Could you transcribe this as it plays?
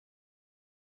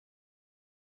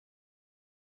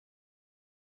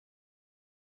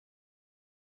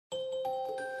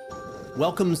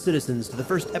Welcome, citizens, to the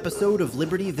first episode of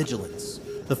Liberty Vigilance.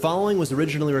 The following was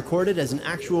originally recorded as an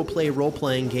actual play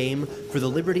role-playing game for the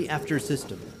Liberty After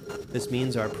system. This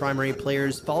means our primary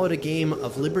players followed a game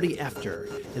of Liberty After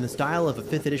in the style of a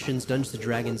 5th edition's Dungeons &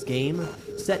 Dragons game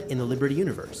set in the Liberty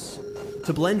universe.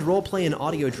 To blend roleplay and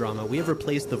audio drama, we have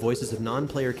replaced the voices of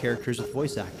non-player characters with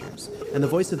voice actors, and the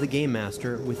voice of the Game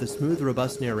Master with the smooth,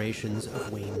 robust narrations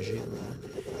of Wayne June.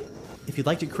 If you'd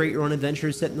like to create your own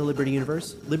adventures set in the Liberty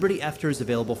universe, Liberty After is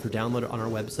available for download on our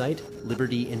website,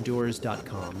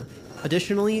 libertyendures.com.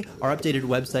 Additionally, our updated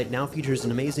website now features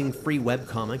an amazing free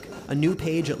webcomic, a new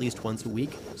page at least once a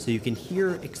week, so you can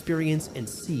hear, experience, and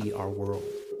see our world.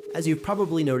 As you've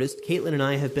probably noticed, Kaitlin and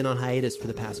I have been on hiatus for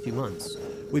the past few months.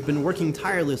 We've been working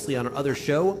tirelessly on our other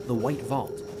show, The White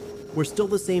Vault. We're still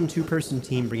the same two-person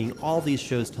team bringing all these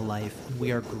shows to life, and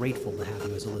we are grateful to have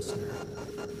you as a listener.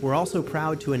 We're also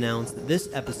proud to announce that this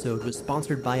episode was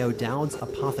sponsored by O'Dowd's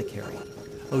Apothecary.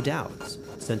 O'Dowd's,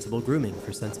 sensible grooming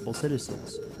for sensible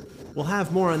citizens. We'll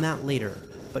have more on that later,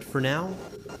 but for now,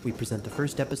 we present the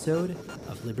first episode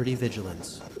of Liberty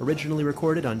Vigilance, originally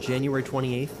recorded on January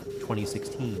 28th,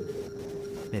 2016.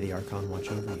 May the Archon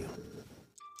watch over you.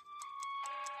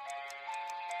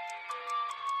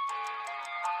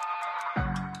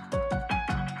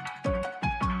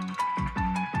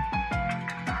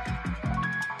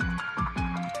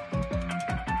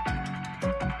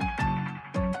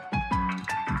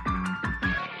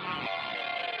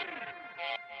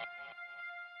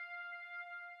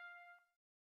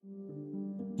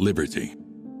 Liberty.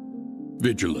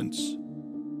 Vigilance.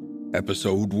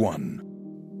 Episode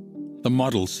 1. The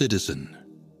Model Citizen.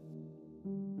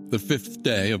 The 5th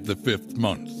day of the 5th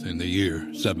month in the year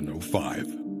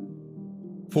 705.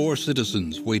 4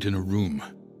 citizens wait in a room,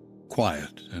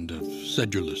 quiet and of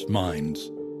sedulous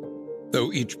minds.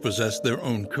 Though each possess their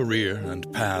own career and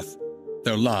path,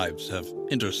 their lives have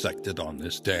intersected on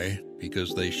this day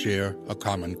because they share a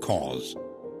common cause.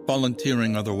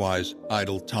 Volunteering otherwise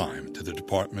idle time to the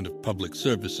Department of Public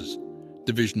Services,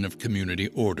 Division of Community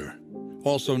Order.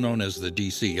 Also known as the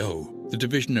DCO, the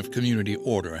Division of Community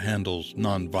Order handles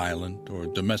nonviolent or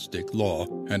domestic law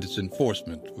and its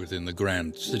enforcement within the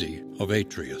grand city of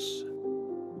Atreus.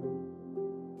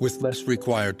 With less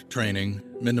required training,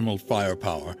 minimal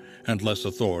firepower, and less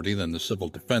authority than the Civil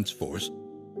Defense Force,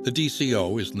 the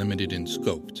DCO is limited in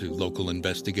scope to local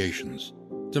investigations,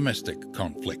 domestic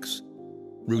conflicts,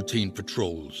 routine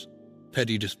patrols,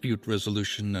 petty dispute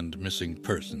resolution, and missing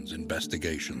persons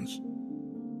investigations.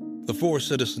 The 4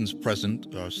 citizens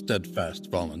present are steadfast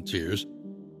volunteers,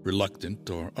 reluctant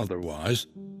or otherwise,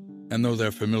 and though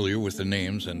they're familiar with the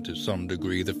names and to some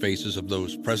degree the faces of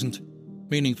those present,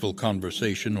 meaningful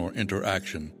conversation or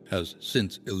interaction has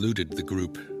since eluded the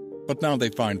group. But now they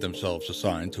find themselves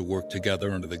assigned to work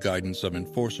together under the guidance of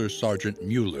Enforcer Sergeant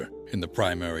Muler in the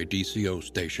primary DCO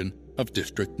station of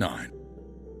District 9.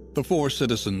 The 4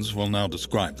 citizens will now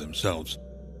describe themselves,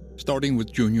 starting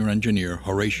with Junior Engineer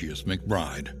Horatius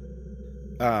McBride.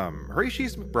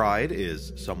 Horatius McBride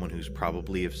is someone who's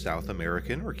probably of South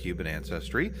American or Cuban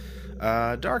ancestry.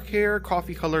 Dark hair,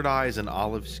 coffee-colored eyes, and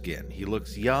olive skin. He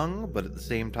looks young, but at the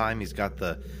same time he's got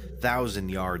the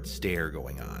 1,000-yard stare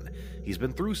going on. He's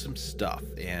been through some stuff,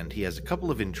 and he has a couple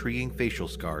of intriguing facial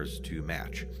scars to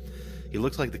match. He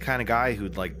looks like the kind of guy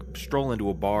who'd, stroll into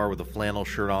a bar with a flannel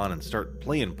shirt on and start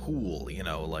playing pool, I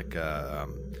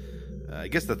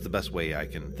guess that's the best way I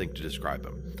can think to describe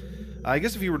him. I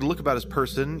guess if you were to look about his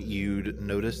person, you'd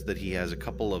notice that he has a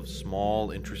couple of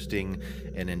small, interesting,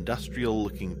 and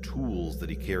industrial-looking tools that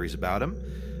he carries about him,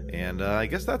 and I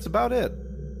guess that's about it.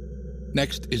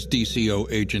 Next is DCO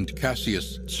Agent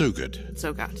Cassius Tsogot.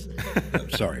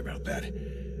 Tsogot. Sorry about that.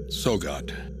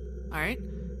 Tsogot. All right.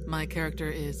 My character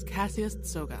is Cassius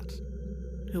Tsogot,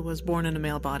 who was born in a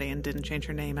male body and didn't change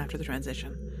her name after the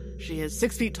transition. She is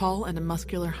 6 feet tall and a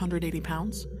muscular 180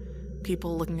 pounds.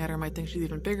 People looking at her might think she's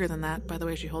even bigger than that by the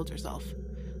way she holds herself.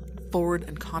 Forward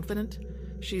and confident,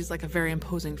 she's like a very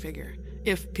imposing figure.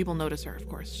 If people notice her, of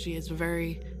course. She is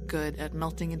very good at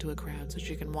melting into a crowd so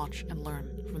she can watch and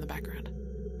learn from the background.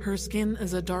 Her skin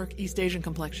is a dark East Asian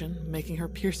complexion, making her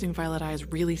piercing violet eyes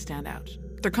really stand out.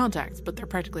 They're contacts, but they're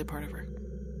practically a part of her.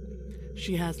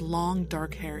 She has long,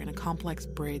 dark hair in a complex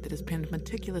braid that is pinned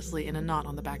meticulously in a knot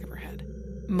on the back of her head.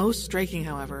 Most striking,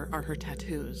 however, are her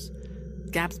tattoos.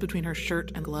 Gaps between her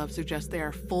shirt and gloves suggest they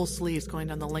are full sleeves going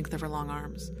down the length of her long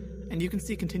arms, and you can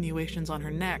see continuations on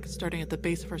her neck starting at the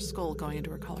base of her skull going into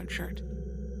her collared shirt.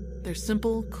 They're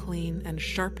simple, clean, and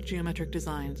sharp geometric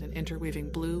designs in interweaving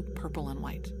blue, purple, and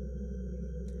white.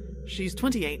 She's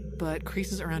 28, but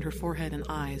creases around her forehead and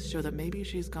eyes show that maybe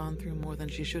she's gone through more than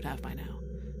she should have by now.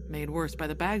 made worse by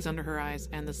the bags under her eyes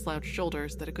and the slouched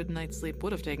shoulders that a good night's sleep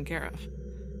would have taken care of.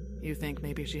 You think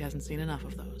maybe she hasn't seen enough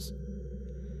of those.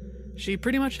 She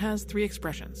pretty much has 3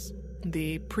 expressions.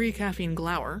 The pre-caffeine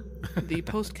glower, the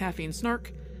post-caffeine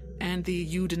snark, and the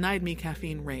you denied me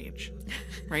caffeine rage.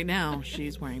 Right now,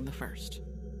 she's wearing the first.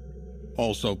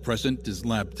 Also present is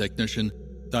lab technician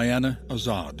Diana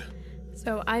Azad.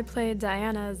 So I play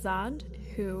Diana Azad,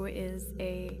 who is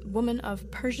a woman of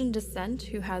Persian descent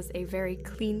who has a very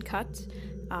clean-cut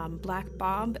black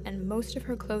bob, and most of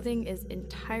her clothing is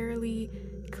entirely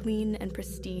clean and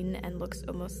pristine and looks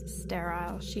almost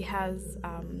sterile. She has,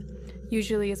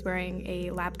 usually is wearing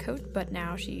a lab coat, but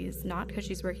now she's not because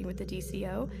she's working with the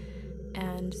DCO.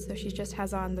 And so she just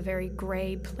has on the very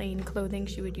gray, plain clothing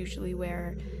she would usually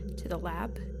wear to the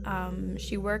lab.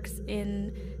 She works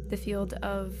in the field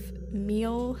of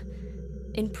meal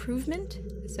improvement,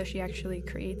 so she actually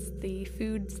creates the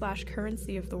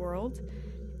food/currency of the world.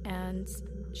 And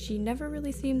she never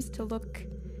really seems to look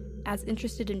as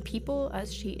interested in people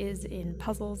as she is in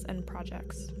puzzles and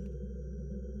projects.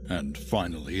 And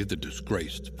finally, the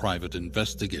disgraced private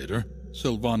investigator,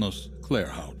 Sylvanus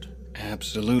Claerhaut.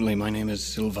 Absolutely. My name is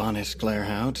Sylvanus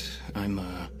Claerhaut. I'm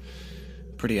a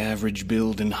pretty average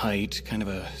build and height, kind of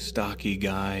a stocky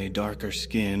guy, darker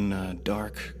skin,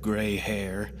 dark gray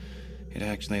hair. It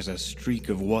actually has a streak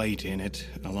of white in it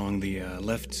along the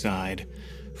left side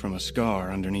from a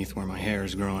scar underneath where my hair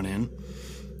is growing in.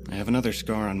 I have another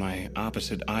scar on my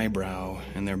opposite eyebrow,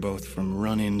 and they're both from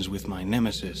run-ins with my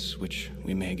nemesis, which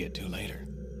we may get to later.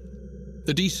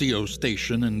 The DCO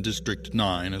station in District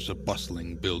 9 is a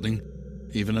bustling building,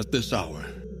 even at this hour.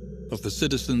 But the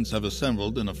citizens have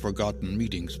assembled in a forgotten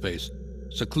meeting space,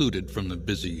 secluded from the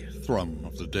busy thrum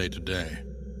of the day-to-day.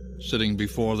 Sitting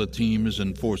before the team is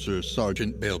Enforcer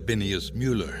Sergeant Vinius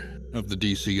Muler of the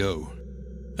DCO.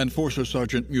 Enforcer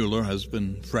Sergeant Muler has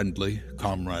been friendly,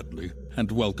 comradely,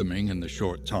 and welcoming in the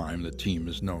short time the team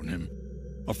has known him.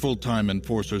 A full-time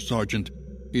Enforcer Sergeant,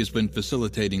 he has been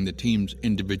facilitating the team's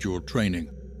individual training,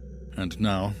 and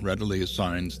now readily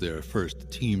assigns their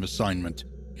first team assignment,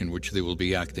 in which they will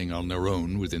be acting on their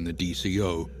own within the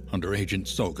DCO under Agent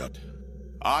Tsogot.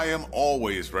 I am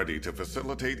always ready to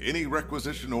facilitate any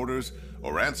requisition orders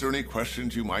or answer any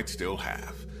questions you might still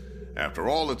have. After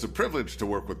all, it's a privilege to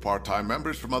work with part-time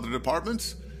members from other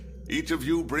departments. Each of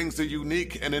you brings a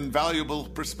unique and invaluable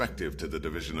perspective to the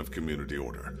Division of Community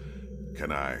Order.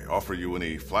 Can I offer you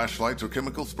any flashlights or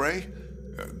chemical spray?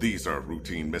 These are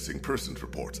routine missing persons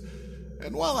reports.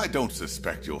 And while I don't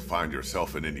suspect you'll find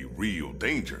yourself in any real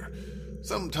danger,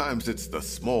 sometimes it's the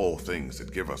small things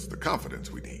that give us the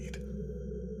confidence we need.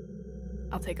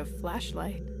 I'll take a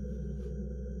flashlight.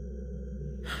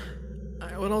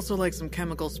 I would also like some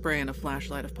chemical spray and a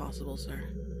flashlight if possible, sir.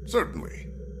 Certainly.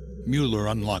 Mueller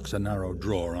unlocks a narrow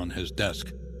drawer on his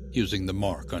desk, using the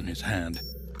mark on his hand,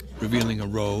 revealing a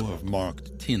row of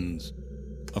marked tins,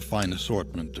 a fine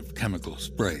assortment of chemical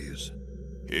sprays.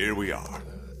 Here we are.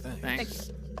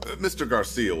 Thanks. Mr.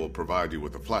 Garcia will provide you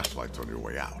with the flashlights on your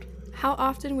way out. How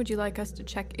often would you like us to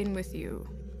check in with you?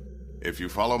 If you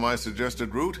follow my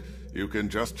suggested route, you can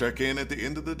just check in at the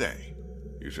end of the day.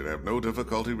 You should have no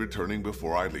difficulty returning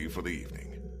before I leave for the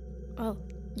evening. Well,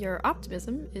 your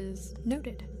optimism is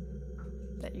noted.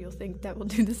 That you'll think that we'll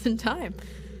do this in time.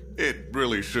 It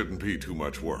really shouldn't be too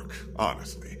much work,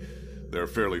 honestly. There are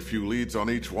fairly few leads on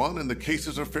each one, and the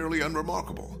cases are fairly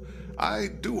unremarkable. I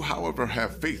do, however,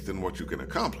 have faith in what you can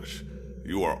accomplish.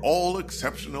 You are all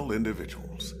exceptional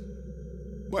individuals.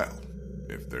 Well,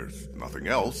 if there's nothing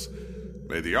else,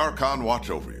 may the Archon watch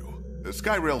over you. The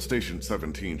Skyrail Station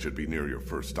 17 should be near your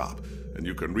first stop, and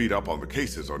you can read up on the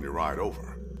cases on your ride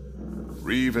over.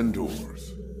 Reeve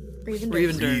endures. Reeve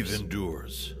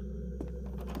endures.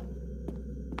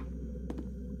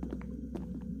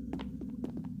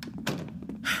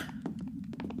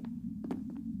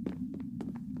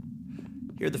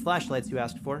 Here are the flashlights you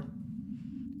asked for.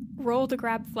 Roll to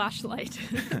grab flashlight.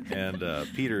 And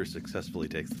Peter successfully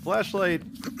takes the flashlight.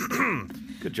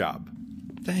 Good job.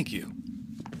 Thank you.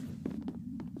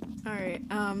 All right.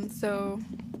 So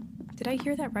did I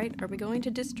hear that right? Are we going to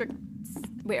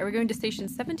are we going to Station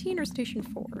 17 or Station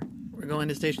 4? We're going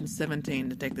to Station 17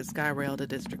 to take the Skyrail to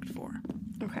District 4.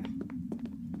 Okay.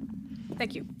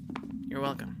 Thank you. You're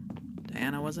welcome.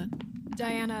 Diana, was it?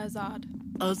 Diana Azad.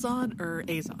 Azad or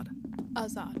Azad?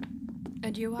 Azad.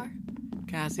 And you are?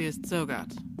 Cassius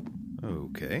Tsogot.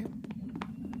 Okay.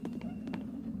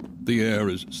 The air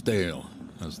is stale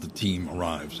as the team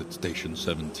arrives at Station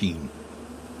 17.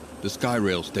 The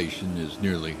Skyrail station is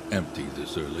nearly empty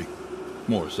this early,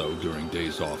 more so during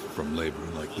days off from labor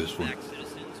like this one.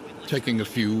 Taking a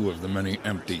few of the many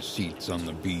empty seats on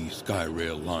the B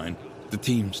Skyrail line, the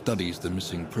team studies the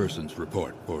missing persons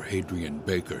report for Hadrian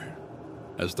Baker.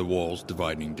 As the walls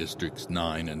dividing Districts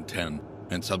 9 and 10,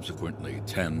 and subsequently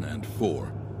 10 and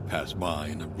 4, pass by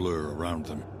in a blur around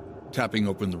them. Tapping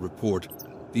open the report,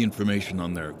 the information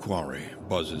on their quarry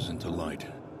buzzes into light.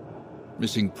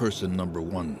 Missing person number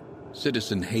 1,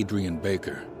 Citizen Hadrian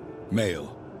Baker.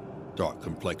 Male. Dark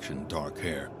complexion, dark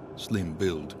hair, slim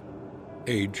build.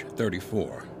 Age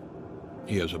 34.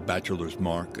 He has a bachelor's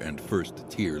mark and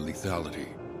first-tier lethality.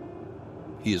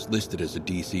 He is listed as a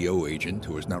DCO agent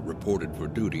who has not reported for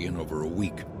duty in over a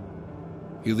week.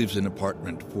 He lives in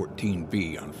apartment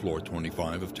 14B on floor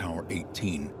 25 of Tower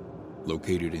 18,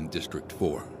 located in District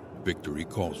 4, Victory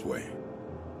Causeway.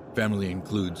 Family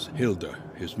includes Hilde,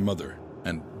 his mother,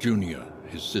 and Junea,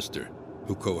 his sister,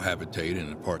 who cohabitate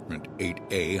in apartment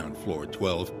 8A on floor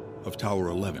 12 of Tower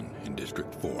 11 in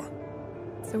District 4.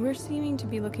 So we're seeming to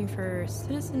be looking for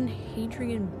Citizen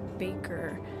Hadrian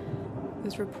Baker,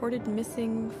 who's reported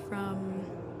missing from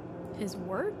his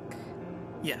work?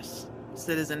 Yes.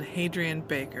 Citizen Hadrian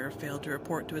Baker failed to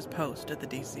report to his post at the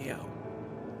DCO.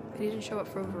 But he didn't show up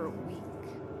for over a week.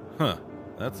 Huh.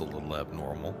 That's a little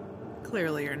abnormal.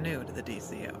 Clearly you're new to the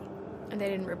DCO. And they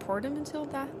didn't report him until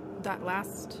that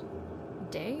last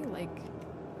day?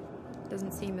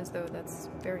 Doesn't seem as though that's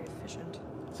very efficient.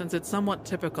 Since it's somewhat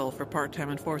typical for part-time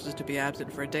enforcers to be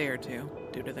absent for a day or two,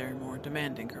 due to their more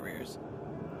demanding careers,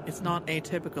 it's not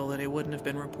atypical that he wouldn't have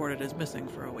been reported as missing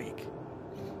for a week.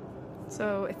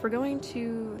 So if we're going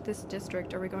to this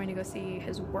district, are we going to go see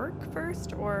his work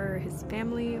first, or his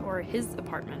family, or his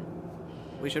apartment?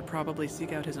 We should probably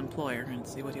seek out his employer and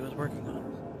see what he was working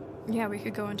on. Yeah, we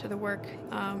could go into the work.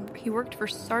 He worked for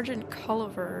Sergeant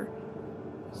Culliver,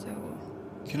 so...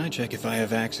 Can I check if I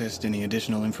have access to any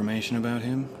additional information about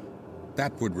him?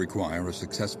 That would require a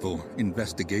successful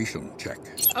investigation check.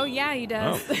 Oh yeah, he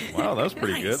does. Oh, wow, that was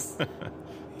pretty Nice. good.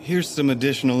 Here's some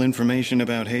additional information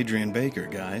about Hadrian Baker,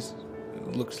 guys.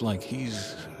 It looks like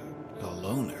he's a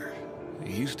loner.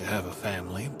 He used to have a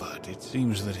family, but it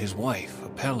seems that his wife,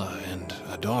 Apella, and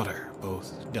a daughter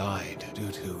both died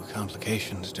due to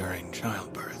complications during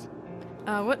childbirth.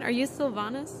 What, are you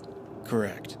Sylvanus?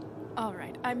 Correct. All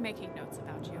right, I'm making notes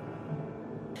about you.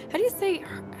 How do you say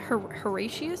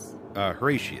Horatius?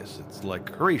 Horatius. It's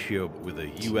like Horatio, but with a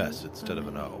U.S. instead of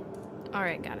an O. All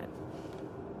right, got it.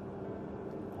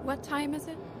 What time is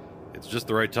it? It's just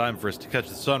the right time for us to catch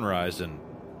the sunrise in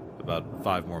about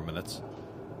 5 more minutes.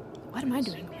 What am I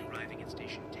doing?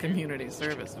 Community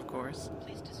service, of course.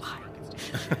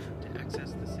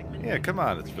 Yeah, come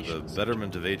on. It's for the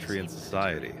betterment of Atrian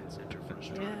society.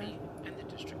 Yeah.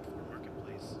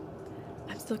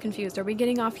 I'm still confused. Are we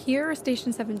getting off here or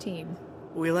Station 17?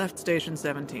 We left Station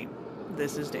 17.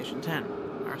 This is Station 10,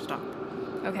 our stop.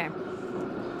 Okay.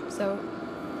 So,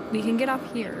 we can get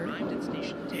off here.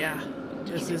 Yeah,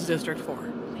 this is District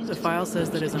 4. The file says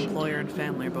that his employer and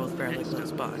family are both fairly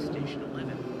close by.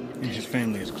 And his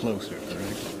family is closer,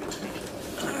 correct?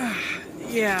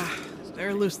 Yeah,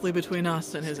 they're loosely between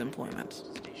us and his employment.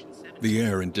 The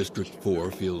air in District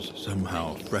 4 feels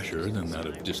somehow fresher than that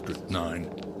of District 9.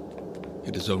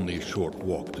 It is only a short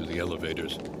walk to the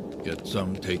elevators, yet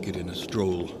some take it in a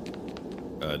stroll.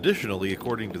 Additionally,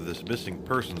 according to this missing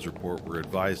persons report, we're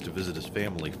advised to visit his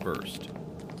family first.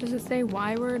 Does it say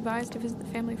why we're advised to visit the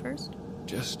family first?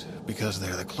 Just because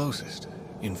they're the closest.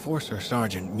 Enforcer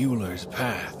Sergeant Muler's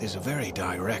path is a very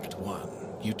direct one,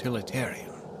 utilitarian.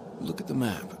 Look at the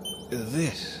map.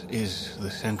 This is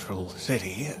the central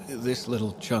city. This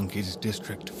little chunk is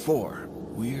District 4.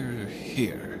 We're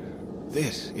here.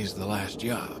 This is the last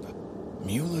job.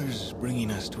 Mueller's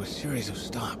bringing us to a series of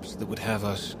stops that would have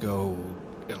us go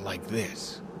like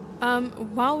this.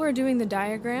 While we're doing the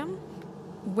diagram,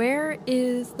 where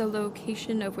is the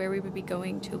location of where we would be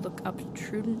going to look up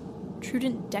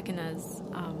Trudent Decana's,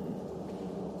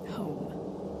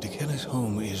 home? Decana's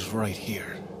home is right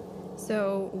here.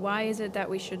 So why is it that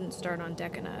we shouldn't start on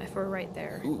Decana if we're right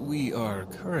there? We are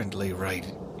currently right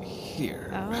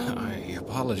here. Oh. I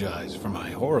apologize for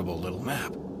my horrible little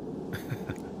map.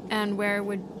 And where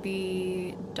would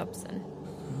be Dobson?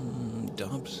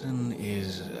 Dobson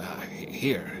is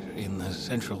here in the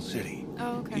central city.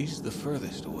 Oh, okay. He's the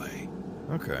furthest away.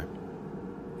 Okay.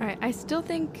 All right, I still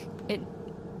think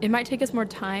it might take us more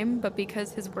time, but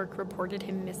because his work reported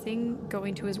him missing,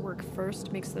 going to his work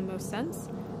first makes the most sense.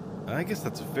 I guess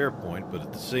that's a fair point, but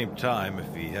at the same time,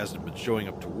 if he hasn't been showing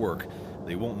up to work,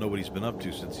 they won't know what he's been up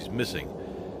to since he's missing.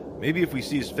 Maybe if we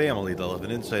see his family, they'll have an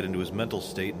insight into his mental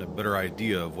state and a better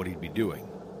idea of what he'd be doing.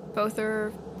 Both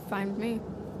are fine with me.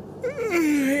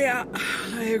 Yeah,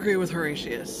 I agree with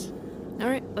Horatius. All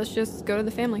right, let's just go to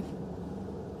the family.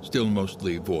 Still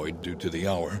mostly void due to the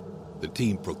hour, the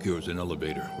team procures an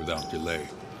elevator without delay.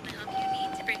 The help you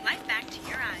need to bring life back to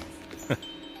your eyes.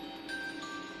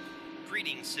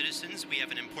 Greetings, citizens. We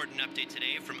have an important update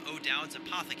today from O'Dowd's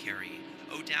Apothecary.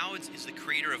 O'Dowd's is the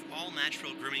creator of all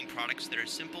natural grooming products that are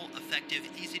simple, effective,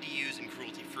 easy to use, and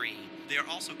cruelty-free. They are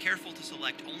also careful to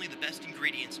select only the best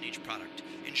ingredients in each product,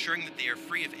 ensuring that they are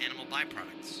free of animal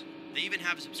byproducts. They even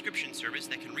have a subscription service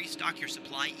that can restock your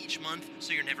supply each month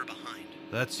so you're never behind.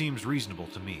 That seems reasonable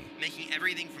to me. Making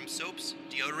everything from soaps,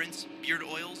 deodorants, beard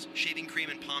oils, shaving cream,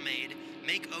 and pomade,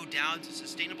 make O'Dowd's a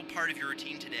sustainable part of your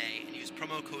routine today and use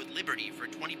promo code LIBERTY for a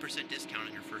 20% discount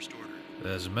on your first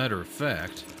order. As a matter of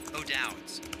fact...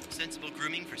 O'Dowd's. Sensible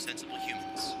grooming for sensible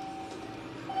humans.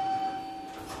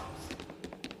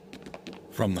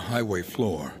 From the highway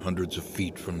floor, hundreds of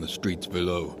feet from the streets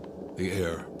below, the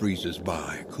air breezes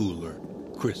by, cooler,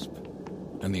 crisp,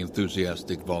 and the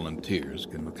enthusiastic volunteers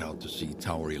can look out to see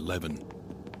Tower 11,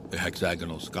 the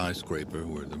hexagonal skyscraper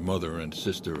where the mother and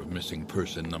sister of missing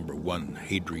person number 1,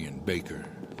 Hadrian Baker,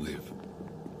 live.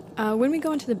 When we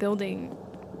go into the building,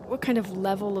 what kind of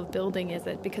level of building is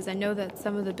it? Because I know that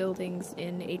some of the buildings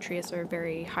in Atreus are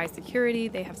very high security,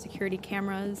 they have security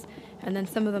cameras, and then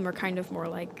some of them are kind of more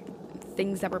like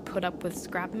things that were put up with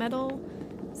scrap metal.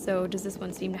 So does this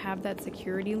one seem to have that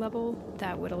security level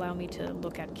that would allow me to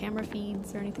look at camera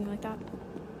feeds or anything like that?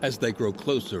 As they grow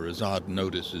closer, Azad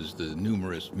notices the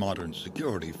numerous modern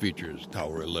security features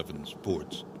Tower 11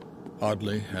 sports.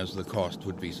 Oddly, as the cost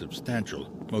would be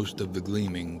substantial, most of the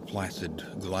gleaming, placid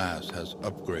glass has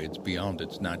upgrades beyond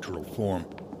its natural form,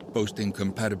 boasting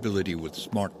compatibility with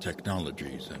smart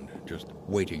technologies and just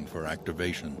waiting for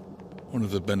activation. One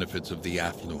of the benefits of the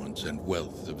affluence and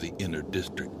wealth of the inner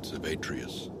districts of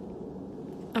Atreus.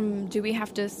 Do we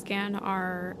have to scan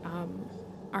our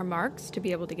marks to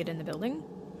be able to get in the building?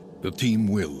 The team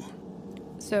will.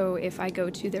 So if I go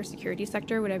to their security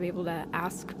sector, would I be able to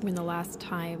ask when the last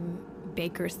time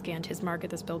Baker scanned his mark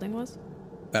at this building was?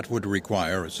 That would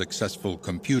require a successful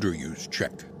computer use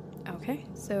check. Okay,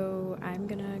 so I'm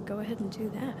gonna go ahead and do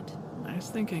that. Nice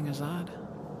thinking, Azad.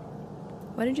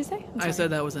 What did you say? I said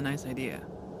that was a nice idea.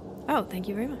 Oh, thank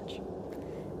you very much.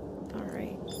 All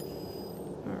right.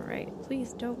 All right.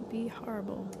 Please don't be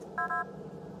horrible.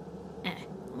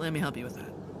 Let me help you with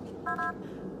that.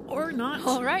 Or not.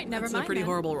 All right, never That's mind a pretty then.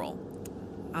 horrible roll.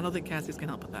 I don't think Cassius can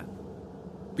help with that.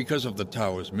 Because of the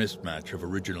tower's mismatch of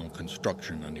original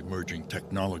construction and emerging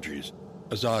technologies,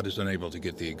 Azad is unable to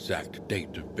get the exact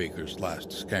date of Baker's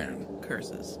last scan.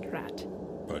 Curses. Rat.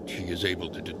 But she is able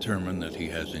to determine that he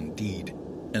has indeed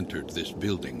entered this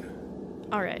building.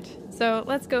 All right. So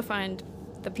let's go find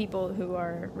the people who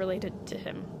are related to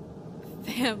him.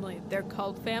 Family. They're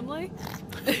called family?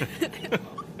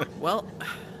 Well,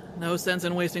 no sense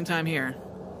in wasting time here.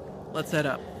 Let's head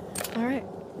up. All right.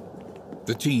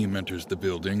 The team enters the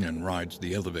building and rides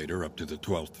the elevator up to the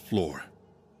 12th floor.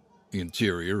 The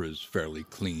interior is fairly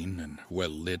clean and well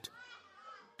lit.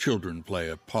 Children play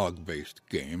a POG-based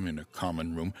game in a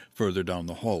common room further down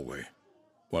the hallway,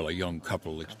 while a young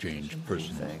couple exchange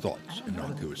personal thoughts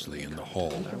innocuously in the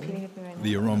hall.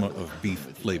 The aroma of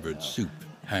beef-flavored soup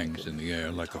hangs in the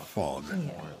air like a fog.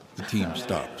 The team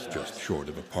stops just short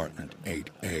of apartment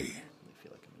 8A.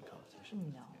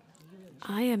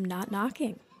 I am not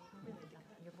knocking.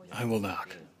 I will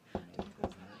knock.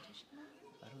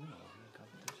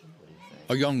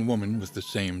 A young woman with the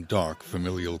same dark,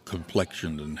 familial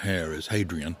complexion and hair as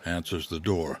Hadrian answers the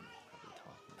door.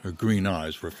 Her green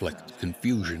eyes reflect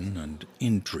confusion and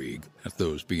intrigue at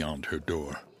those beyond her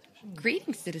door.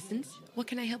 Greetings, citizens. What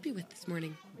can I help you with this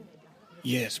morning?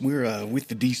 Yes, we're with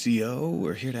the DCO.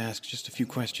 We're here to ask just a few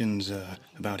questions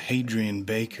about Hadrian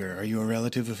Baker. Are you a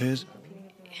relative of his?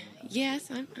 Yes,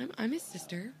 I'm his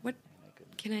sister. What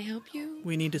can I help you?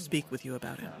 We need to speak with you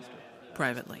about him.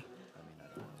 Privately.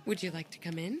 Would you like to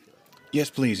come in? Yes,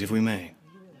 please, if we may.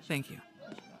 Thank you.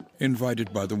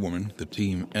 Invited by the woman, the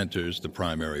team enters the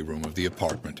primary room of the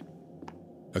apartment.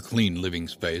 A clean living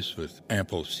space with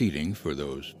ample seating for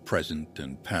those present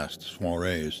and past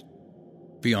soirees.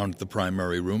 Beyond the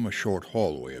primary room, a short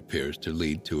hallway appears to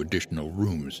lead to additional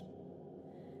rooms.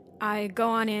 I go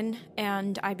on in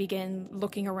and I begin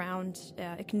looking around,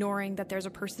 ignoring that there's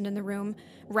a person in the room,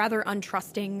 rather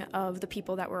untrusting of the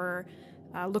people that we're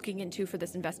looking into for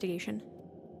this investigation.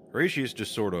 Horatius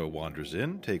just sort of wanders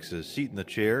in, takes a seat in the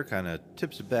chair, kind of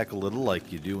tips it back a little like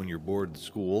you do when you're bored at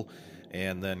school,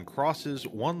 and then crosses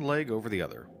one leg over the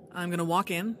other. I'm going to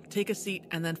walk in, take a seat,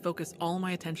 and then focus all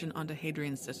my attention onto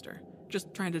Hadrian's sister.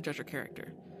 Just trying to judge her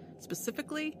character.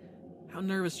 Specifically, how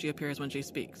nervous she appears when she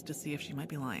speaks, to see if she might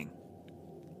be lying.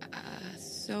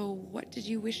 So what did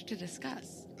you wish to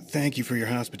discuss? Thank you for your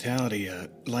hospitality.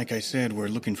 Like I said, we're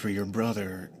looking for your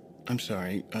brother. I'm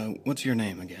sorry, what's your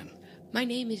name again? My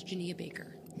name is Jeannie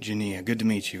Baker. Junea, good to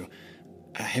meet you.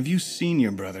 Have you seen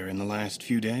your brother in the last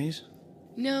few days?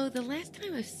 No, the last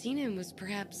time I've seen him was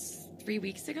perhaps 3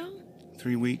 weeks ago?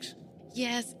 3 weeks?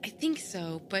 Yes, I think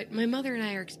so, but my mother and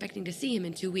I are expecting to see him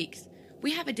in 2 weeks.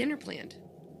 We have a dinner planned.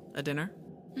 A dinner?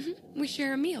 We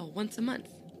share a meal once a month.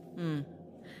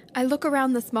 I look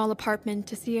around the small apartment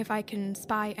to see if I can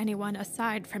spy anyone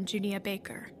aside from Junea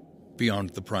Baker. Beyond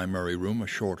the primary room, a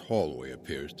short hallway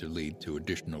appears to lead to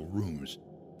additional rooms.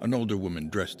 An older woman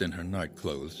dressed in her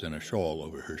nightclothes and a shawl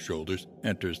over her shoulders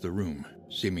enters the room,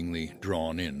 seemingly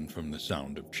drawn in from the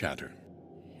sound of chatter.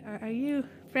 Are you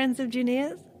friends of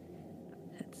Junea's?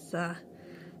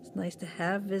 It's nice to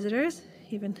have visitors,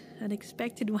 even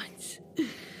unexpected ones.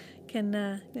 Can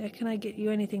I get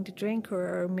you anything to drink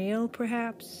or a meal,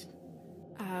 perhaps?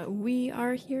 We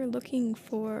are here looking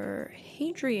for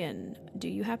Hadrian. Do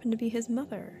you happen to be his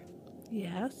mother?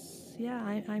 Yes. Yeah,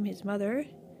 I'm his mother.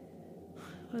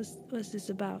 What's this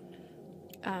about?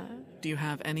 Do you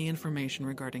have any information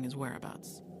regarding his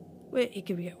whereabouts? Well, he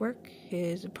could be at work,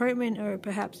 his apartment, or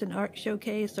perhaps an art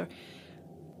showcase, or...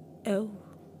 Oh,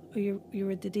 you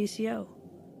were at the DCO.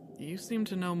 You seem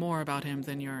to know more about him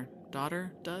than your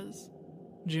daughter does?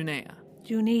 Junea.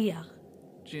 Junea.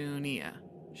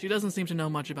 She doesn't seem to know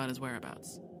much about his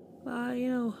whereabouts.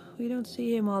 We don't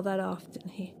see him all that often.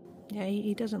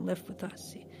 He doesn't live with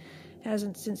us. He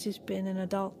hasn't since he's been an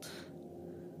adult.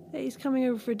 He's coming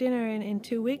over for dinner in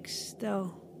 2 weeks,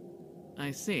 though.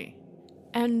 I see.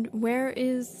 And where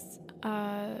is,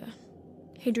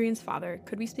 Hadrian's father?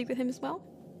 Could we speak with him as well?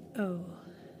 Oh,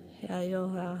 yeah,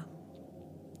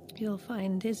 you'll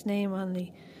find his name on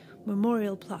the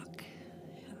memorial plaque.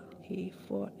 He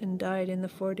fought and died in the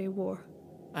 4-Day War.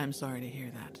 I'm sorry to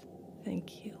hear that.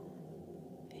 Thank you.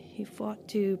 He fought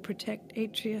to protect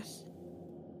Atreus.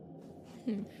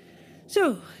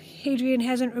 So, Hadrian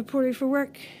hasn't reported for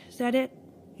work. Is that it?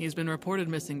 He's been reported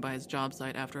missing by his job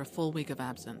site after a full week of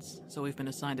absence, so we've been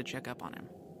assigned to check up on him.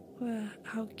 Well,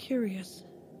 how curious.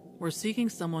 We're seeking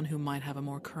someone who might have a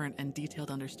more current and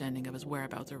detailed understanding of his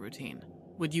whereabouts or routine.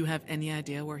 Would you have any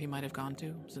idea where he might have gone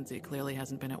to, since he clearly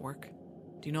hasn't been at work?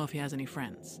 Do you know if he has any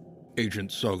friends? Agent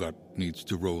Tsogot needs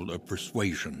to roll a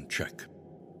persuasion check.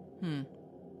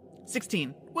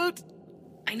 16. Woot!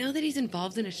 I know that he's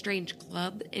involved in a strange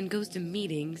club and goes to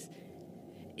meetings.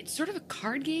 It's sort of a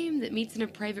card game that meets in a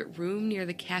private room near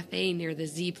the cafe near the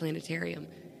Z Planetarium.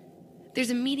 There's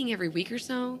a meeting every week or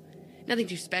so. Nothing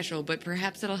too special, but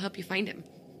perhaps that'll help you find him.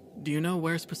 Do you know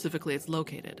where specifically it's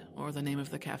located, or the name of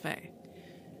the cafe?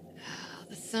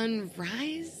 The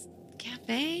Sunrise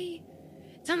Cafe?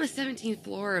 It's on the 17th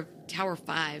floor of Tower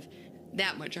 5.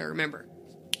 That much I remember.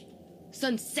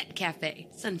 Sunset Cafe.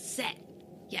 Sunset.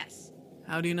 Yes.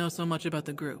 How do you know so much about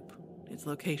the group, its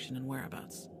location and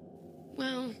whereabouts?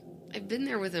 Well, I've been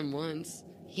there with him once.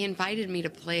 He invited me to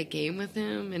play a game with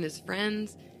him and his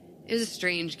friends. It was a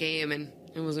strange game, and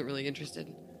I wasn't really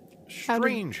interested.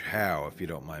 Strange how, if you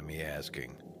don't mind me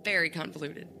asking? Very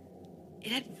convoluted.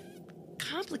 It had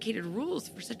complicated rules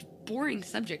for such boring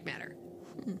subject matter.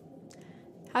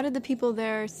 How did the people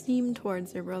there seem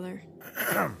towards your brother?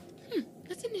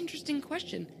 That's an interesting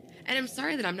question. And I'm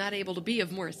sorry that I'm not able to be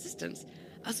of more assistance.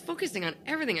 I was focusing on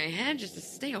everything I had just to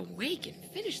stay awake and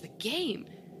finish the game.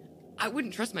 I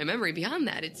wouldn't trust my memory beyond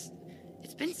that. It's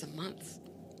been some months.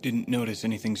 Didn't notice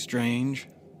anything strange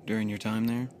during your time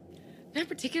there? Not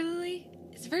particularly.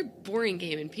 It's a very boring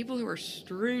game and people who are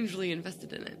strangely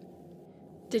invested in it.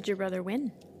 Did your brother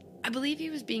win? I believe he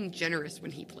was being generous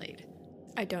when he played.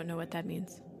 I don't know what that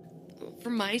means. For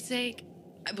my sake,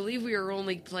 I believe we are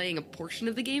only playing a portion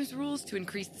of the game's rules to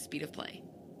increase the speed of play.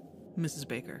 Mrs.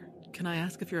 Baker, can I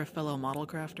ask if you're a fellow model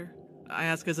crafter? I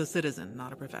ask as a citizen,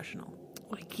 not a professional.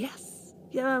 Why, yes.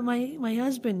 Yeah, my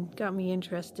husband got me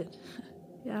interested.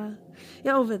 Yeah,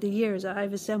 over the years,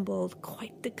 I've assembled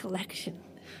quite the collection.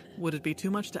 Would it be too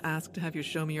much to ask to have you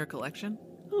show me your collection?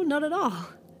 Oh, not at all.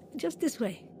 Just this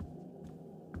way.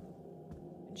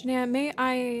 Junea, may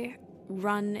I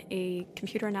run a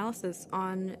computer analysis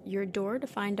on your door to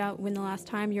find out when the last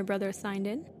time your brother signed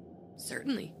in?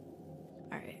 Certainly.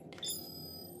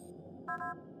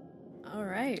 All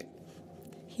right.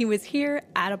 He was here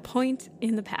at a point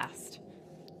in the past.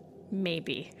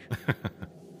 Maybe.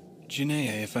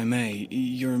 Junea, if I may,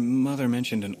 your mother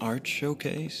mentioned an art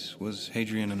showcase. Was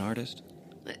Hadrian an artist?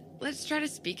 Let's try to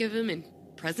speak of him in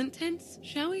present tense,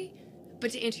 shall we?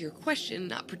 But to answer your question,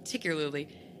 not particularly.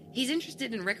 He's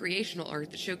interested in recreational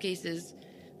art that showcases,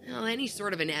 well, any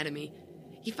sort of anatomy.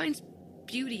 He finds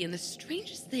beauty in the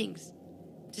strangest things.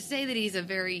 To say that he's a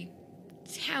very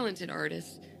talented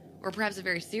artist, or perhaps a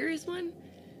very serious one,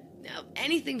 now,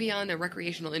 anything beyond a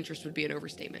recreational interest would be an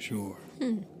overstatement. Sure.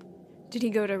 Did he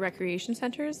go to recreation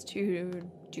centers to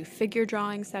do figure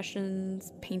drawing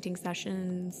sessions, painting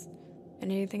sessions,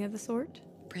 and anything of the sort?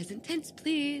 Present tense,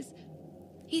 please.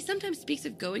 He sometimes speaks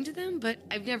of going to them, but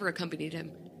I've never accompanied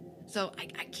him. So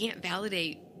I can't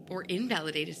validate or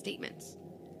invalidate his statements.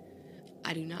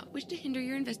 I do not wish to hinder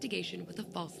your investigation with a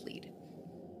false lead.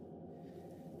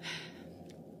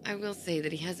 I will say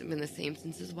that he hasn't been the same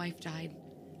since his wife died.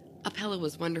 Apella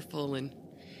was wonderful, and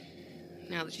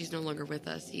now that she's no longer with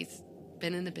us, he's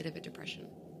been in a bit of a depression.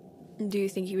 Do you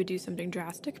think he would do something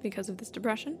drastic because of this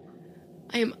depression?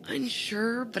 I am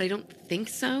unsure, but I don't think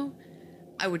so.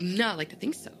 I would not like to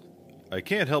think so. I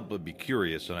can't help but be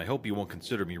curious, and I hope you won't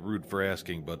consider me rude for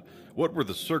asking, but what were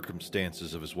the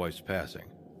circumstances of his wife's passing?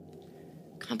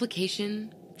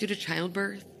 Complication due to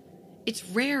childbirth. It's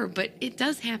rare, but it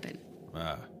does happen.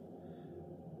 Ah.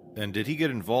 And did he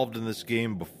get involved in this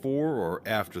game before or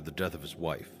after the death of his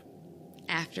wife?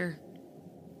 After.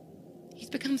 He's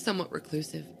become somewhat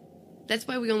reclusive. That's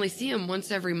why we only see him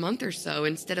once every month or so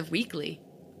instead of weekly.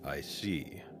 I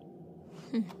see.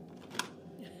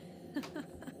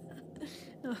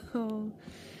 Oh,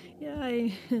 yeah,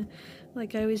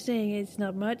 like I was saying, it's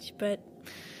not much, but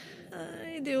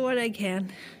I do what I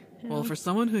can. Well, for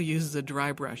someone who uses a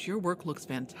dry brush, your work looks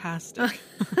fantastic.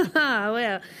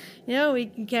 Well, we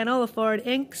can't all afford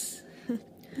inks.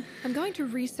 I'm going to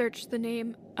research the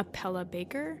name Apella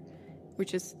Baker,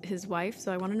 which is his wife,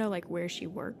 so I want to know, where she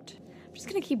worked. I'm just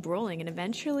going to keep rolling, and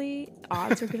eventually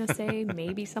odds are going to say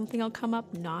maybe something will come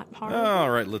up not hard. All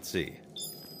right, let's see.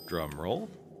 Drum roll.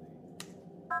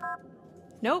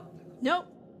 Nope.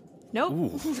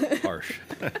 Ooh, harsh.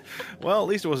 Well, at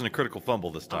least it wasn't a critical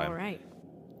fumble this time. All right.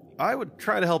 I would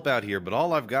try to help out here, but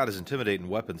all I've got is intimidate and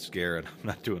weapon scare, and I'm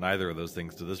not doing either of those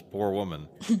things to this poor woman.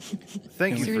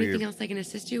 Thank you Is there for anything else I can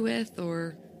assist you with,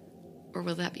 or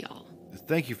will that be all?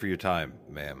 Thank you for your time,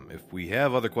 ma'am. If we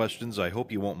have other questions, I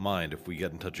hope you won't mind if we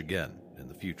get in touch again in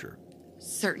the future.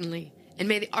 Certainly. And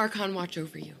may the Archon watch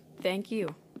over you. Thank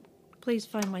you. Please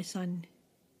find my son.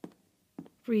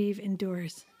 Reeve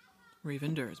endures. Reeve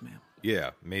endures, ma'am. Yeah,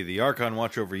 may the Archon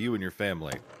watch over you and your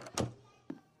family.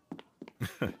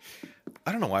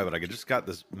 I don't know why, but I just got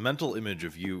this mental image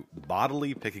of you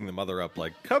bodily picking the mother up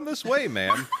like, come this way,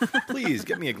 ma'am. Please,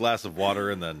 get me a glass of water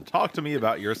and then talk to me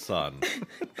about your son.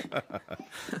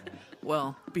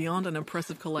 Well, beyond an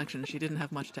impressive collection, she didn't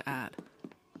have much to add.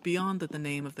 Beyond that, the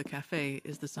name of the cafe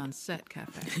is the Sunset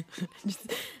Cafe.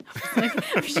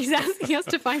 She's asking us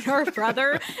to find our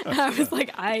brother. And I was like,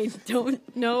 I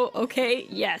don't know. Okay,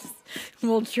 yes.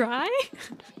 We'll try.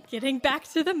 Getting back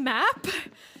to the map.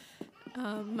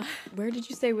 Where did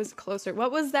you say was closer?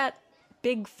 What was that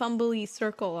big fumbly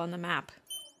circle on the map?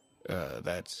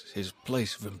 That's his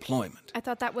place of employment. I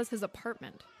thought that was his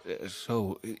apartment.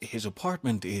 So his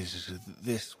apartment is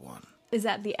this one. Is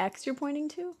that the X you're pointing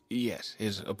to? Yes,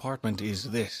 his apartment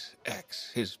is this X.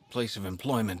 His place of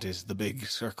employment is the big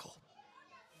circle.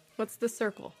 What's the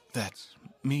circle? That's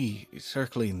me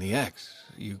circling the X,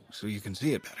 so you can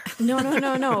see it better.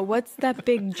 No. What's that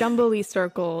big jumbly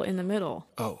circle in the middle?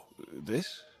 Oh,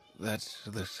 this? That's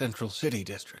the Central City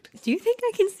District. Do you think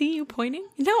I can see you pointing?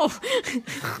 No.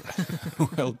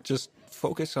 Well, just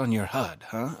focus on your HUD,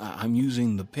 huh? I'm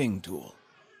using the ping tool.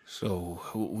 So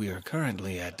we are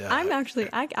currently at... I'm actually...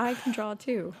 I can draw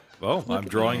too. Oh, I'm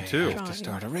drawing too. I have to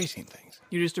start erasing things.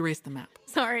 You just erased the map.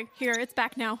 Sorry. Here, it's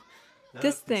back now.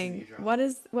 This thing. What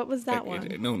was that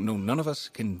one? No, none of us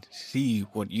can see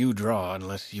what you draw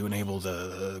unless you enable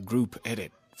the group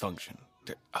edit function.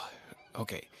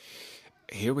 Okay,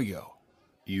 here we go.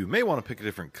 You may want to pick a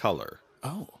different color.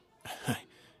 Oh,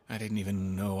 I didn't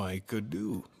even know I could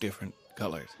do different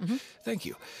colors. Mm-hmm. Thank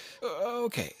you.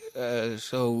 Okay,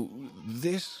 so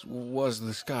this was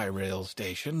the Skyrail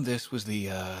station. This was the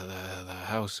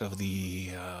house of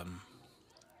the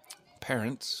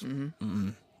parents. Mm-hmm.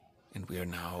 And we are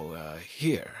now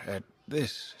here at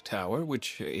this tower,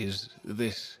 which is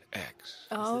this X.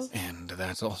 Oh. And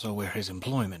that's also where his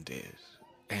employment is.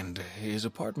 And his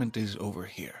apartment is over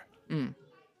here. Mm.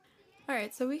 All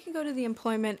right, so we can go to the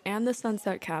employment and the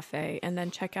Sunset Cafe and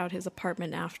then check out his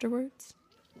apartment afterwards.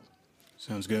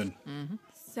 Sounds good. Mm-hmm.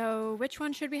 So which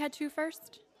one should we head to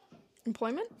first?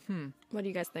 Employment? What do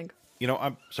you guys think?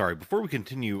 I'm sorry. Before we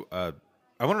continue, I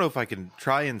want to know if I can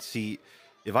try and see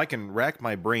If I can rack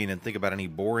my brain and think about any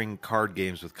boring card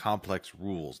games with complex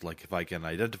rules, like if I can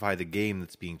identify the game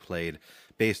that's being played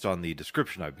based on the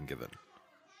description I've been given.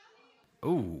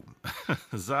 Ooh,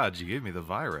 Azad, you gave me the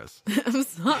virus. I'm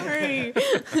sorry.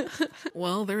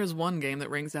 Well, there is one game that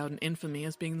rings out in infamy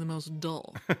as being the most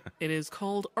dull. It is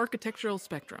called Architectural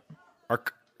Spectrum.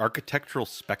 Architectural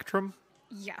Spectrum?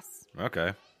 Yes.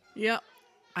 Okay. Yeah,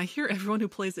 I hear everyone who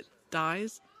plays it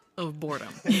dies of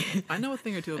boredom. I know a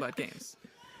thing or two about games.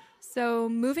 So,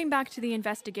 moving back to the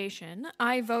investigation,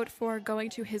 I vote for going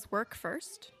to his work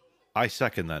first. I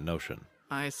second that notion.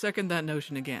 I second that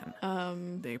notion again.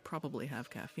 They probably have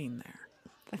caffeine there.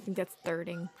 I think that's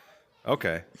thirding.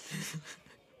 Okay.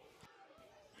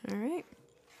 All right.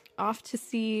 Off to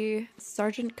see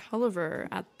Sergeant Culliver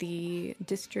at the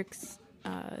district's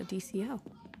DCO.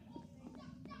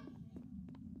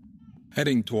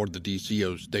 Heading toward the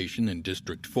DCO station in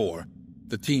District 4,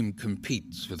 the team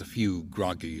competes with a few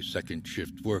groggy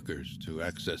second-shift workers to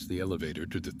access the elevator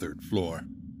to the third floor.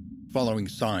 Following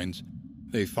signs,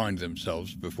 they find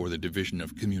themselves before the Division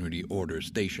of Community Order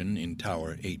station in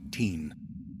Tower 18.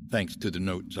 Thanks to the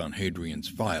notes on Hadrian's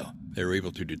file, they're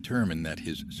able to determine that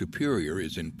his superior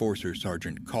is Enforcer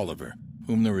Sergeant Culliver,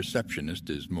 whom the receptionist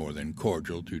is more than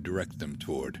cordial to direct them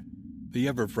toward. The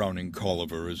ever-frowning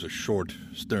Culliver is a short,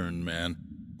 stern man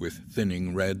with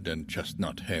thinning red and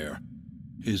chestnut hair,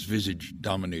 his visage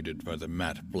dominated by the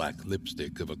matte black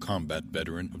lipstick of a combat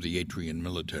veteran of the Atrian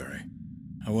military.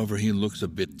 However, he looks a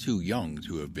bit too young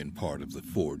to have been part of the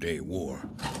 4-day war.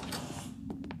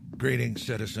 Greetings,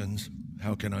 citizens.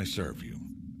 How can I serve you?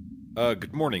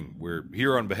 Good morning. We're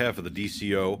here on behalf of the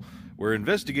DCO. We're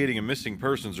investigating a missing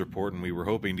persons report, and we were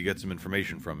hoping to get some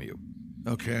information from you.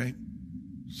 Okay.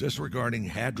 Is this regarding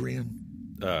Hadrian?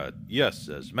 Yes,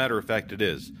 as a matter of fact it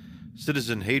is.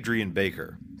 Citizen Hadrian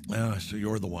Baker. So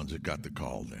you're the ones that got the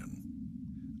call, then.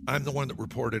 I'm the one that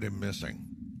reported him missing.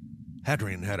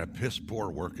 Hadrian had a piss-poor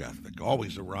work ethic,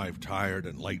 always arrived tired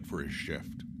and late for his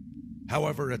shift.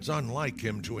 However, it's unlike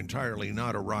him to entirely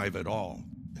not arrive at all,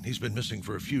 and he's been missing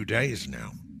for a few days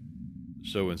now.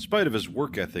 So in spite of his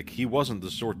work ethic, he wasn't the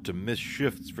sort to miss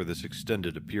shifts for this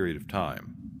extended a period of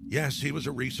time. Yes, he was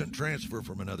a recent transfer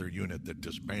from another unit that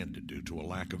disbanded due to a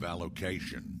lack of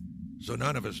allocation. So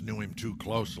none of us knew him too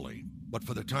closely, but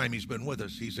for the time he's been with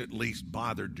us, he's at least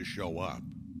bothered to show up.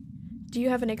 Do you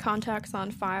have any contacts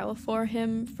on file for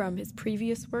him from his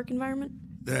previous work environment?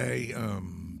 They,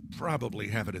 probably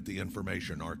have it at the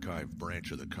Information Archive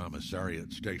branch of the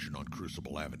Commissariat station on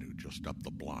Crucible Avenue, just up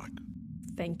the block.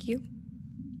 Thank you.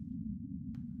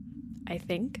 I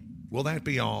think. Will that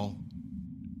be all?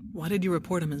 Why did you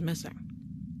report him as missing?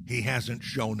 He hasn't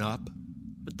shown up?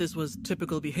 But this was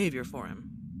typical behavior for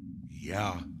him.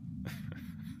 Yeah.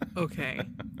 Okay,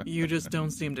 you just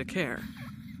don't seem to care.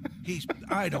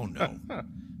 I don't know.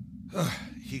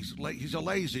 He's a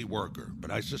lazy worker,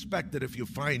 but I suspect that if you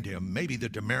find him, maybe the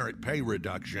demerit pay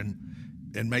reduction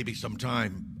and maybe some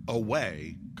time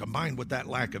away, combined with that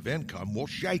lack of income, will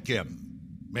shake him.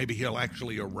 Maybe he'll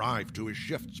actually arrive to his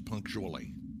shifts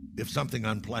punctually. If something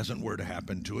unpleasant were to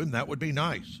happen to him, that would be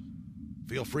nice.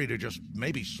 Feel free to just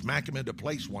maybe smack him into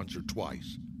place once or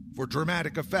twice, for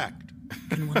dramatic effect.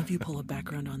 Can one of you pull a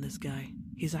background on this guy?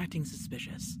 He's acting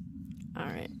suspicious. All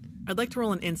right. I'd like to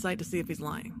roll an insight to see if he's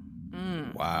lying.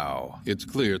 Wow. It's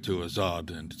clear to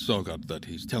Azad and Tsogot that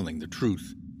he's telling the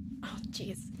truth. Oh,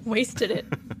 jeez. Wasted it.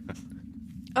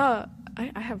 I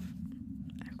have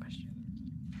a question.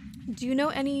 Do you know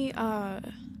any, do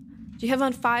you have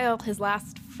on file his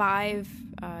last 5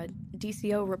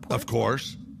 DCO reports? Of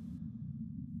course.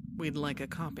 We'd like a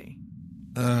copy.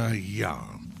 Yeah,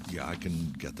 I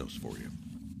can get those for you.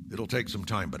 It'll take some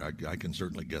time, but I can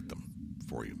certainly get them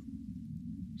for you.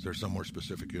 Is there somewhere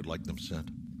specific you'd like them sent?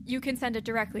 You can send it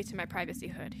directly to my privacy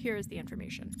hood. Here is the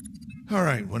information. All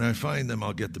right, when I find them,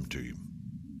 I'll get them to you.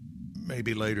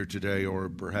 Maybe later today or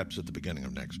perhaps at the beginning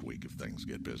of next week if things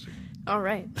get busy. All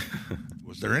right.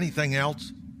 Was there anything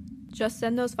else? Just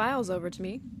send those files over to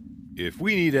me. If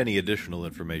we need any additional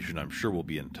information, I'm sure we'll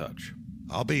be in touch.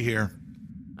 I'll be here.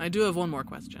 I do have one more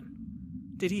question.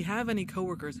 Did he have any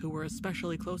coworkers who were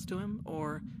especially close to him,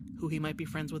 or who he might be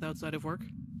friends with outside of work?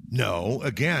 No,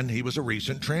 again, he was a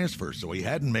recent transfer, so he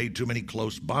hadn't made too many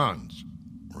close bonds,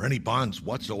 or any bonds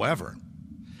whatsoever,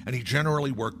 and he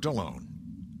generally worked alone.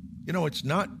 You know, it's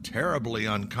not terribly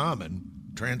uncommon,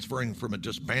 transferring from a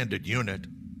disbanded unit.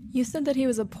 You said that he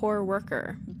was a poor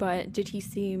worker, but did he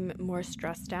seem more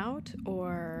stressed out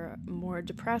or more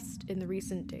depressed in the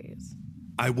recent days?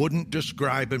 I wouldn't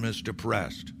describe him as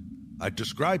depressed. I'd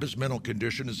describe his mental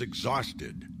condition as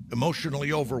exhausted,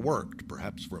 emotionally overworked,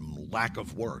 perhaps from lack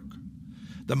of work.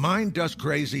 The mind does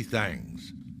crazy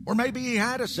things. Or maybe he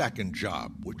had a second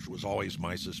job, which was always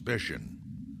my suspicion.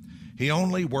 He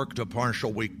only worked a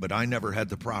partial week, but I never had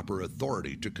the proper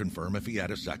authority to confirm if he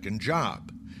had a second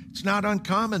job. It's not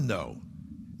uncommon, though.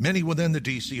 Many within the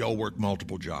DCO work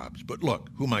multiple jobs. But look,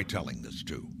 who am I telling this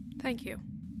to? Thank you.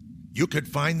 You could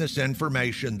find this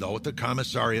information, though, at the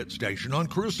commissariat station on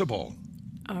Crucible.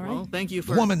 All right. Well, thank you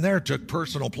for... The woman there took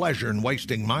personal pleasure in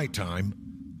wasting my time.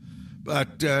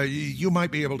 But you might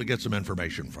be able to get some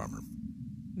information from her.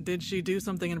 Did she do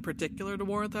something in particular to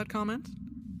warrant that comment?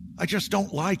 I just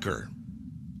don't like her.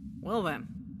 Well then,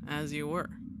 as you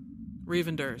were. Reeve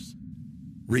endures.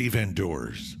 Reeve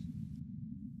endures.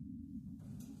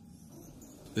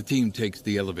 The team takes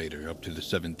the elevator up to the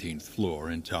 17th floor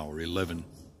in Tower 11.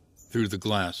 Through the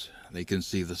glass, they can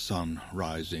see the sun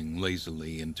rising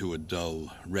lazily into a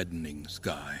dull, reddening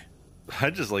sky.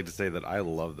 I'd just like to say that I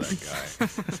love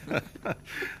that guy.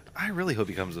 I really hope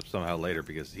he comes up somehow later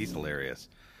because he's hilarious.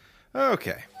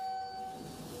 Okay.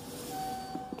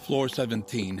 Floor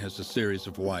 17 has a series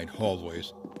of wide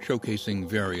hallways showcasing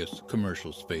various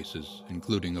commercial spaces,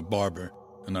 including a barber,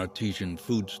 an artesian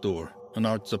food store, an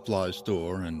art supply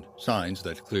store, and signs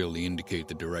that clearly indicate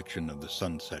the direction of the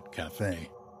Sunset Cafe.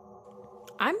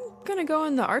 I'm gonna go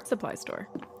in the art supply store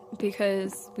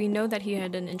because we know that he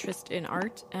had an interest in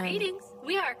art. And... Greetings.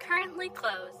 We are currently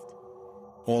closed.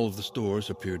 All of the stores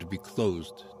appear to be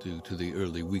closed due to the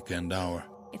early weekend hour.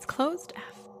 It's closed,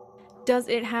 F. Does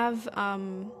it have,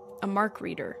 a mark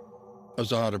reader?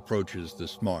 Azad approaches the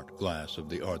smart glass of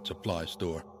the art supply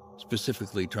store,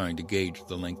 specifically trying to gauge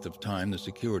the length of time the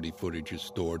security footage is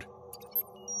stored.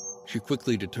 She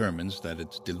quickly determines that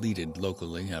it's deleted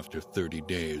locally after 30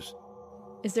 days.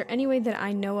 Is there any way that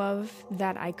I know of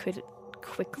that I could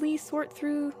quickly sort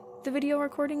through the video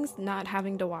recordings, not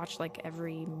having to watch,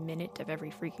 every minute of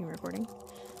every freaking recording?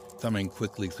 Thumbing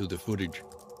quickly through the footage,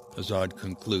 Azad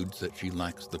concludes that she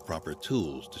lacks the proper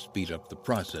tools to speed up the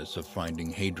process of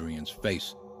finding Hadrian's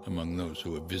face among those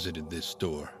who have visited this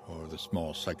store or the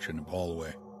small section of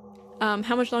hallway.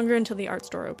 How much longer until the art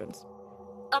store opens?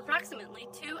 Approximately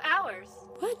 2 hours.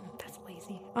 What? That's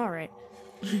lazy. All right.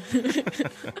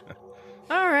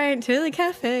 All right, to the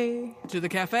cafe. To the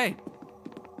cafe.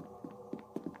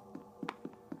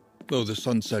 Though the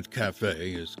Sunset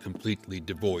Cafe is completely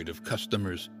devoid of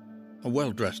customers, a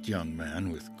well-dressed young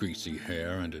man with greasy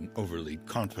hair and an overly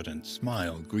confident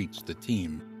smile greets the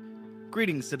team.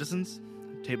 Greetings, citizens.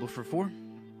 Table for 4.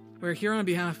 We're here on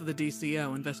behalf of the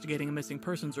DCO investigating a missing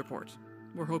persons report.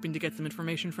 We're hoping to get some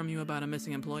information from you about a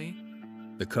missing employee.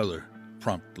 The color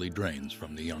promptly drains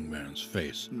from the young man's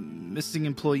face. Missing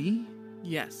employee?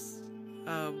 Yes.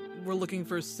 We're looking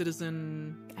for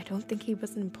Citizen... I don't think he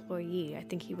was an employee. I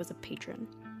think he was a patron.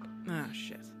 Ah,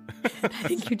 shit. I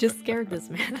think you just scared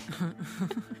this man.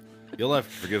 You'll have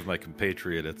to forgive my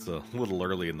compatriot. It's a little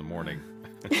early in the morning.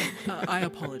 I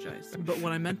apologize, but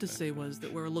what I meant to say was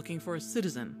that we're looking for a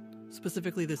citizen,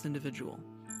 specifically this individual.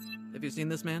 Have you seen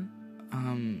this man?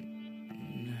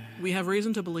 We have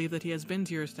reason to believe that he has been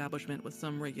to your establishment with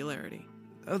some regularity.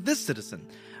 This citizen.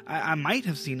 I might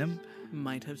have seen him.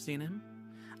 Might have seen him?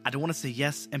 I don't want to say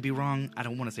yes and be wrong. I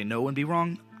don't want to say no and be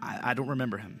wrong. I don't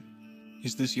remember him.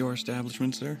 Is this your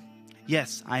establishment, sir?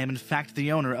 Yes, I am in fact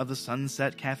the owner of the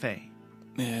Sunset Cafe.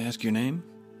 May I ask your name?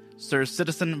 Sir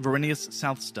Citizen Marinius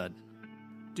Southstud.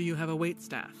 Do you have a wait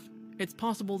staff? It's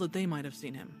possible that they might have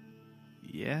seen him.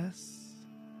 Yes.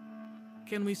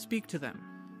 Can we speak to them?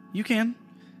 You can.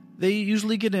 They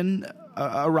usually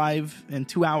arrive in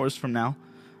 2 hours from now.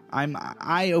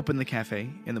 I open the cafe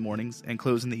in the mornings and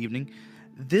close in the evening.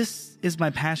 This is my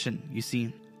passion, you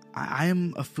see. I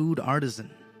am a food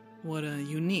artisan. What a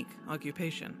unique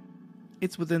occupation.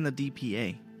 It's within the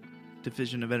DPA,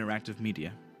 Division of Interactive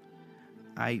Media.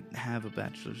 I have a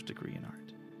bachelor's degree in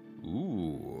art.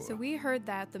 Ooh. So we heard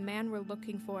that the man we're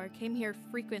looking for came here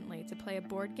frequently to play a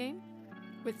board game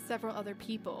with several other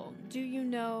people. Do you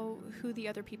know who the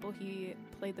other people he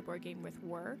played the board game with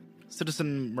were?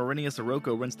 Citizen Marinius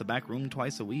Oroko rents the back room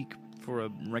twice a week for a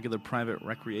regular private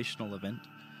recreational event.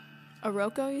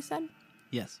 Oroko, you said?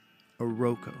 Yes,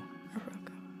 Oroko.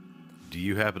 Oroko. Do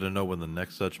you happen to know when the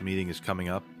next such meeting is coming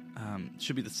up?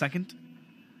 Should be the 2nd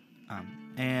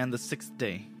and the 6th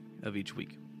day of each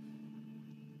week.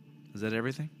 Is that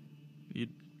everything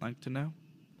you'd like to know?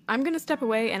 I'm going to step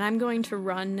away and I'm going to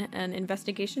run an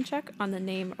investigation check on the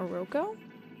name Oroko.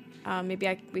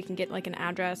 Maybe we can get an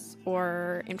address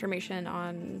or information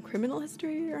on criminal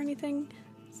history or anything.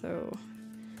 So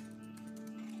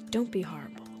don't be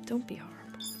horrible. Don't be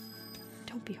horrible.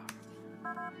 Don't be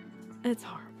horrible. It's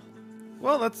horrible.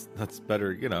 Well, that's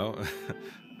better,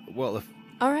 Well, if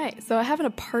All right, so I have an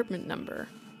apartment number,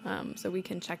 so we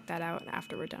can check that out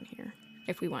after we're done here,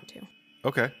 if we want to.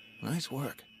 Okay. Nice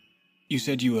work. You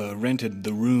said you rented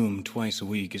the room twice a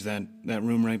week. Is that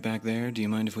room right back there? Do you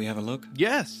mind if we have a look?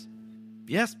 Yes,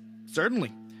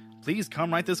 certainly. Please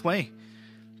come right this way.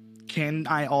 Can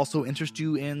I also interest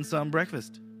you in some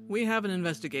breakfast? We have an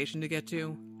investigation to get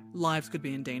to. Lives could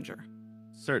be in danger.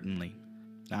 Certainly.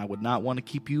 I would not want to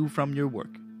keep you from your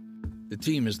work. The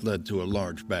team is led to a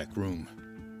large back room.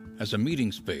 As a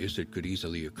meeting space, it could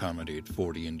easily accommodate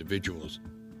 40 individuals,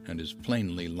 and is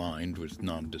plainly lined with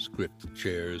nondescript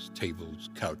chairs, tables,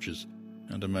 couches,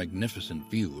 and a magnificent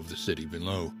view of the city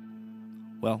below.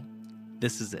 Well,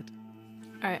 this is it.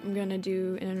 All right, I'm going to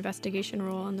do an investigation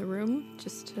roll on the room,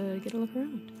 just to get a look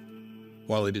around.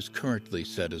 While it is currently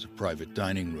set as a private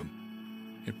dining room,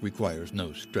 it requires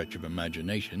no stretch of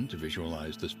imagination to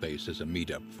visualize the space as a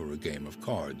meetup for a game of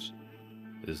cards.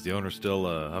 Is the owner still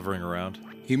hovering around?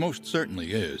 He most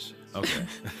certainly is. Okay.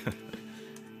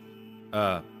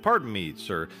 Pardon me,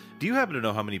 sir. Do you happen to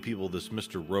know how many people this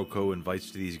Mr. Oroko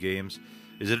invites to these games?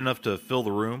 Is it enough to fill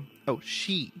the room? Oh,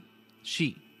 she.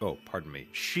 Oh, pardon me.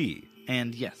 She.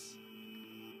 And yes.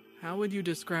 How would you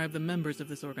describe the members of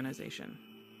this organization?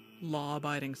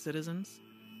 Law-abiding citizens?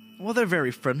 Well, they're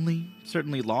very friendly.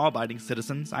 Certainly law-abiding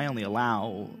citizens. I only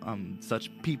allow such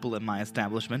people in my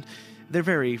establishment. They're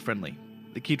very friendly.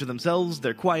 They keep to themselves,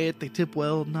 they're quiet, they tip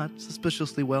well, not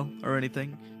suspiciously well or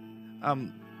anything.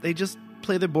 They just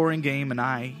play their boring game, and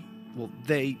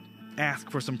they ask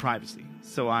for some privacy.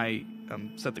 So I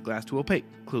set the glass to opaque,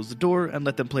 close the door, and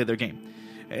let them play their game.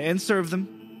 And serve them.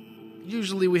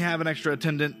 Usually we have an extra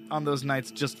attendant on those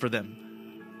nights just for them.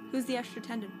 Who's the extra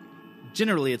attendant?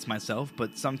 Generally it's myself,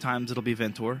 but sometimes it'll be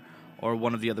Ventor, or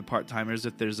one of the other part-timers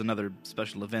if there's another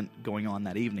special event going on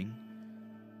that evening.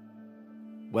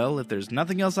 Well, if there's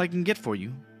nothing else I can get for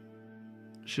you,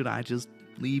 should I just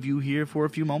leave you here for a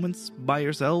few moments by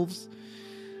yourselves?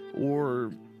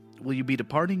 Or will you be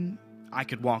departing? I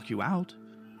could walk you out.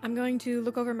 I'm going to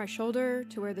look over my shoulder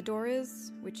to where the door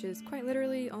is, which is quite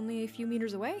literally only a few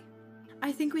meters away.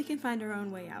 I think we can find our own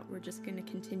way out. We're just going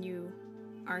to continue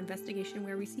our investigation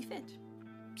where we see fit.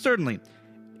 Certainly.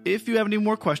 If you have any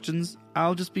more questions,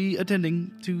 I'll just be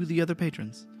attending to the other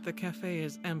patrons. The cafe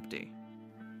is empty.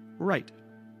 Right.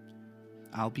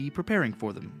 I'll be preparing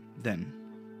for them, then.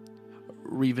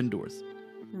 Reeve endures.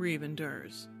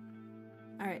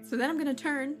 Alright, so then I'm going to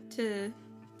turn to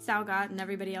Tsogot and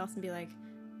everybody else and be like,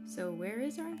 so where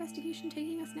is our investigation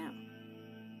taking us now?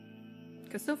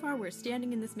 Because so far we're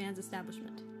standing in this man's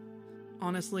establishment.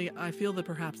 Honestly, I feel that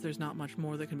perhaps there's not much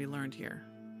more that can be learned here.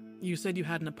 You said you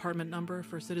had an apartment number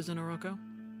for Citizen Oroko?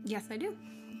 Yes, I do.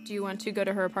 Do you want to go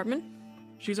to her apartment?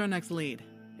 She's our next lead.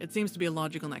 It seems to be a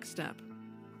logical next step.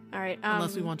 Alright,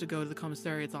 Unless we want to go to the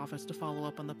commissariat's office to follow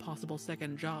up on the possible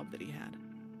second job that he had.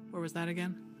 Where was that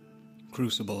again?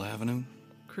 Crucible Avenue.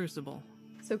 Crucible.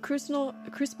 So Crucible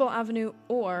Avenue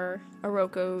or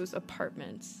Oroko's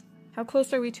apartment. How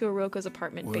close are we to Oroko's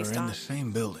apartment We're based in on? the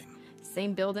same building.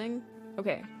 Same building?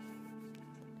 Okay.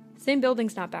 Same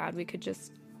building's not bad. We could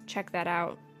just check that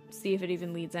out, see if it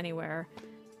even leads anywhere.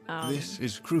 This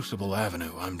is Crucible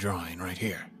Avenue I'm drawing right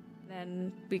here.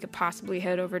 Then we could possibly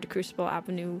head over to Crucible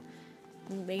Avenue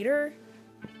later.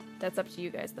 That's up to you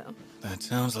guys, though. That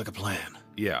sounds like a plan.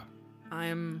 Yeah.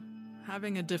 I'm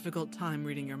having a difficult time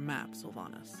reading your map,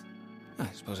 Sylvanus. I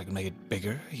suppose I can make it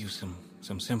bigger, use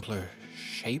some simpler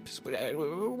shapes, but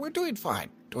we're doing fine.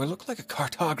 Do I look like a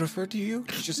cartographer to you?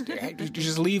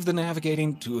 Just leave the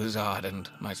navigating to Azad and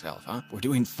myself, huh? We're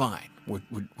doing fine.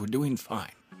 We're doing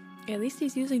fine. At least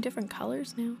he's using different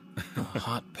colors now.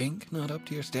 Hot pink, not up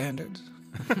to your standards.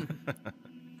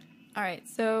 All right,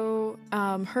 so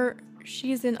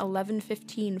she's in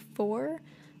 1115-4.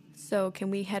 So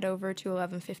can we head over to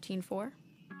 1115-4?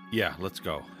 Yeah, let's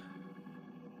go.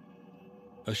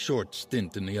 A short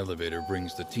stint in the elevator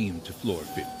brings the team to floor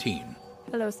 15.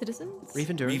 Hello, citizens.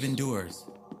 Reeve endures. Reeve endures.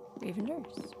 Reeve endures.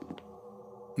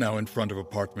 Now in front of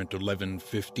apartment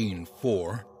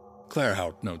 1115-4,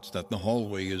 Claerhaut notes that the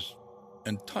hallway is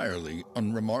entirely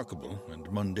unremarkable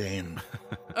and mundane.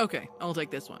 Okay, I'll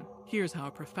take this one. Here's how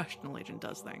a professional agent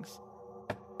does things.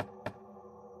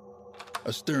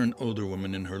 A stern older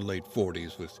woman in her late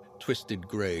 40s with twisted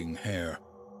graying hair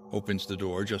opens the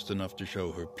door just enough to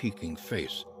show her peeking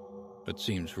face, but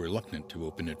seems reluctant to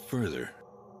open it further.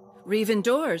 Reeve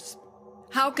endures.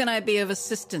 How can I be of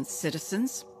assistance,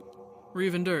 citizens?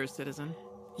 Reeve endures, citizen.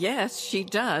 Yes, she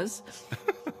does.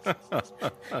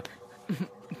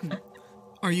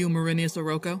 Are you Marinius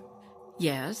Oroko?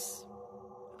 Yes.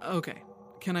 Okay.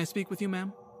 Can I speak with you,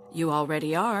 ma'am? You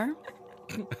already are.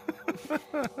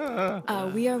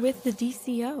 We are with the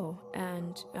DCO,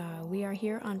 and we are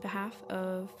here on behalf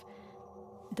of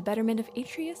the betterment of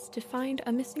Atreus to find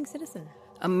a missing citizen.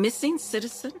 A missing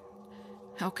citizen?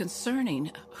 How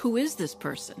concerning. Who is this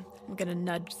person? I'm gonna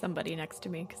nudge somebody next to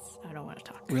me because I don't want to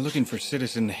talk. We're looking for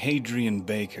Citizen Hadrian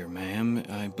Baker, ma'am.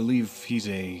 I believe he's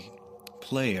a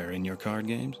player in your card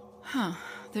games. Huh.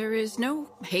 There is no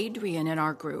Hadrian in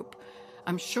our group.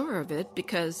 I'm sure of it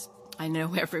because I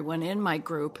know everyone in my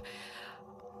group.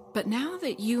 But now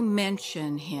that you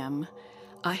mention him,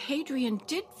 a Hadrian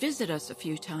did visit us a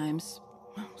few times.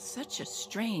 Such a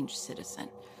strange citizen.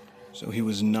 So he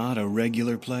was not a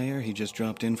regular player? He just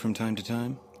dropped in from time to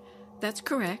time? That's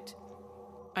correct.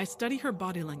 I study her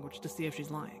body language to see if she's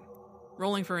lying.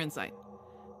 Rolling for insight.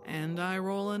 And I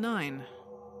roll a 9.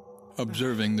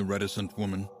 Observing the reticent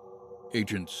woman,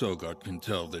 Agent Tsogot can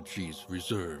tell that she's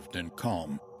reserved and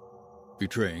calm,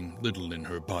 betraying little in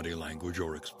her body language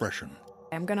or expression.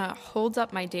 I'm gonna hold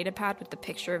up my datapad with the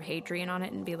picture of Hadrian on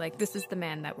it and be like, this is the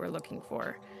man that we're looking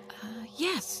for.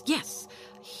 Yes.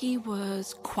 He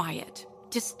was quiet,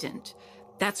 distant.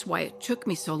 That's why it took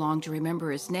me so long to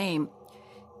remember his name.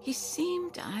 He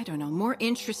seemed, more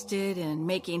interested in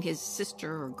making his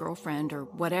sister or girlfriend or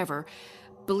whatever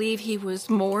believe he was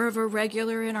more of a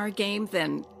regular in our game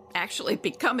than actually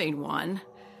becoming one.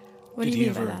 What do you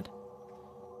mean by that?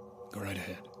 Go right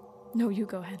ahead. No, you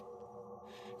go ahead.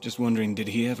 Just wondering, did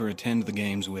he ever attend the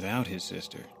games without his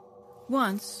sister?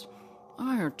 Once,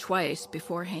 or twice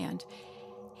beforehand.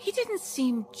 He didn't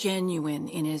seem genuine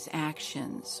in his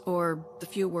actions, or the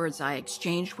few words I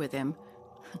exchanged with him.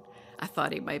 I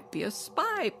thought he might be a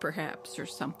spy, perhaps, or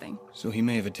something. So he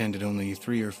may have attended only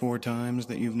 3 or 4 times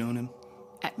that you've known him?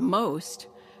 At most.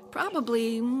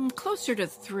 Probably closer to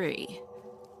 3.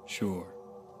 Sure.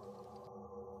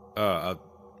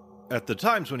 At the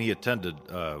times when he attended,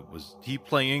 was he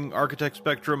playing Architect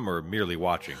Spectrum or merely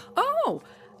watching? Oh,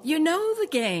 you know the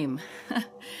game.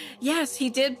 Yes,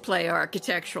 he did play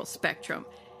Architectural Spectrum.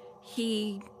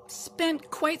 He spent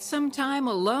quite some time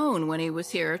alone when he was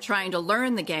here trying to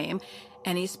learn the game,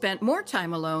 and he spent more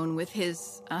time alone with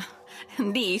his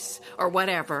niece, or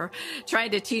whatever,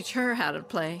 trying to teach her how to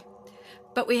play.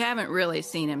 But we haven't really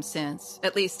seen him since.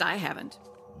 At least I haven't.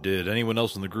 Did anyone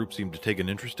else in the group seem to take an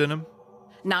interest in him?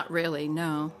 Not really,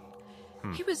 no.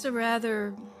 He was a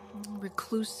rather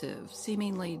reclusive,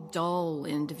 seemingly dull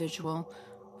individual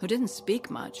who didn't speak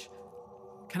much.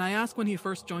 Can I ask when he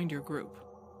first joined your group?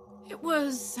 It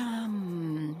was,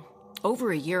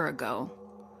 over a year ago.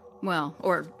 Well,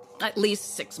 or at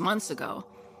least 6 months ago.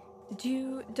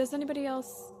 Does anybody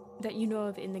else that you know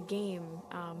of in the game,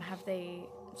 have they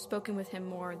spoken with him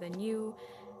more than you?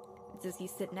 Does he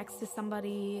sit next to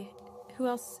somebody? Who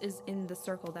else is in the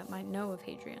circle that might know of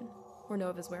Hadrian or know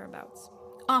of his whereabouts?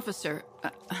 Officer,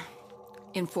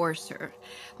 enforcer,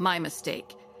 my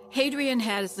mistake. Hadrian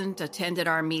hasn't attended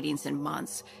our meetings in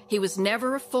months. He was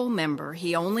never a full member.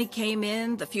 He only came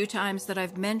in the few times that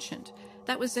I've mentioned.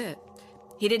 That was it.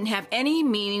 He didn't have any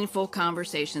meaningful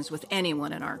conversations with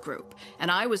anyone in our group,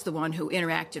 and I was the one who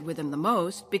interacted with him the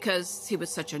most because he was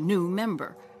such a new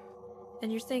member.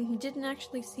 And you're saying he didn't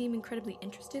actually seem incredibly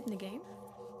interested in the game?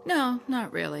 No,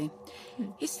 not really.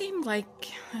 He seemed like,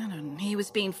 he was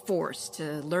being forced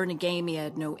to learn a game he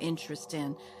had no interest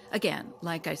in. Again,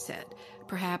 like I said,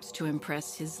 perhaps to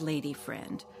impress his lady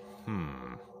friend.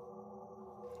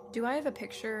 Do I have a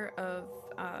picture of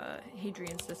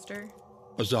Hadrian's sister?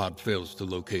 Azad fails to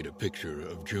locate a picture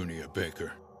of Junea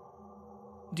Baker.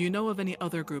 Do you know of any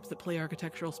other groups that play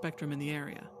Architectural Spectrum in the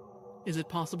area? Is it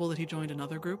possible that he joined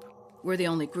another group? We're the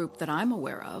only group that I'm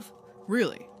aware of.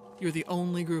 Really? You're the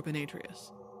only group in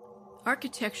Atreus?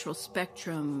 Architectural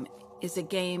Spectrum is a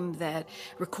game that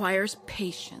requires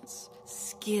patience,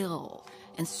 skill,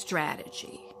 and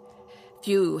strategy.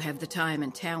 Few have the time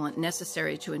and talent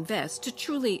necessary to invest to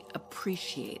truly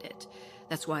appreciate it.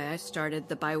 That's why I started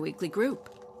the bi-weekly group.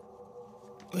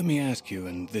 Let me ask you,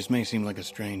 and this may seem like a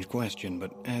strange question,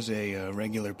 but as a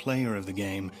regular player of the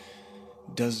game,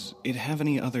 does it have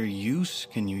any other use?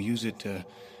 Can you use it to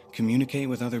communicate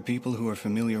with other people who are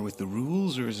familiar with the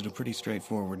rules, or is it a pretty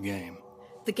straightforward game?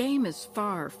 The game is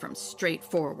far from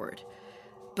straightforward,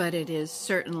 but it is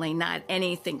certainly not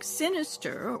anything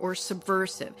sinister or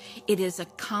subversive. It is a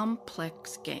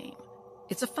complex game.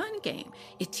 It's a fun game.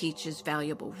 It teaches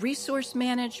valuable resource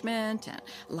management and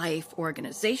life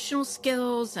organizational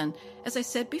skills, and as I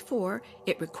said before,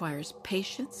 it requires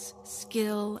patience,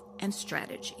 skill, and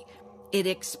strategy. It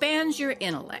expands your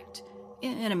intellect,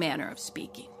 in a manner of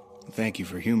speaking. Thank you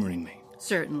for humoring me.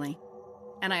 Certainly.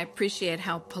 And I appreciate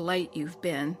how polite you've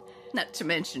been, not to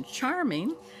mention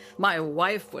charming. My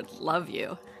wife would love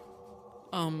you.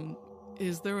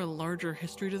 Is there a larger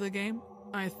history to the game?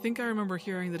 I think I remember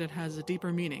hearing that it has a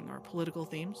deeper meaning or political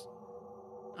themes.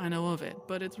 I know of it,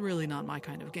 but it's really not my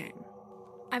kind of game.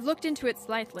 I've looked into it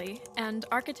slightly, and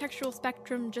Architectural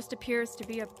Spectrum just appears to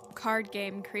be a card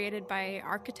game created by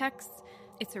architects.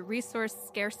 It's a resource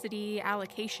scarcity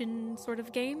allocation sort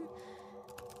of game.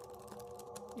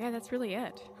 Yeah, that's really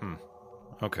it.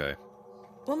 Okay.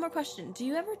 One more question. Do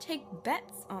you ever take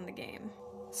bets on the game?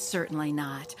 Certainly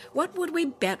not. What would we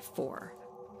bet for?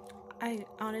 I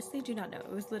honestly do not know.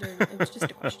 It was just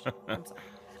a question. I'm sorry.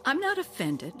 I'm not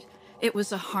offended. It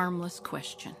was a harmless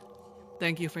question.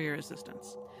 Thank you for your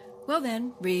assistance. Well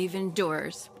then, Reeve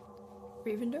endures.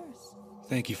 Reeve endures.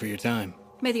 Thank you for your time.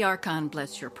 May the Archon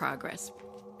bless your progress.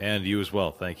 And you as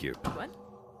well, thank you.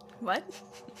 What?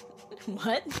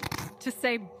 What? To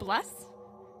say bless?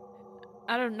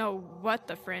 I don't know what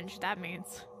the fringe that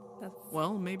means.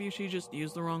 Well, maybe she just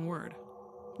used the wrong word.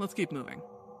 Let's keep moving.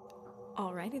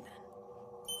 Alrighty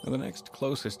then. The next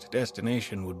closest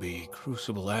destination would be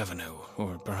Crucible Avenue,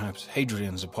 or perhaps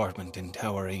Hadrian's apartment in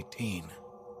Tower 18.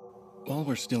 While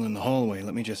we're still in the hallway,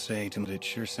 let me just say that it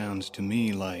sure sounds to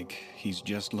me like he's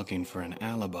just looking for an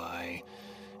alibi,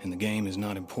 and the game is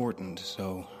not important,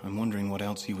 so I'm wondering what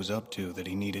else he was up to that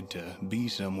he needed to be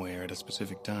somewhere at a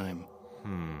specific time.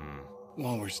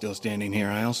 While we're still standing here,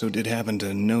 I also did happen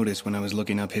to notice when I was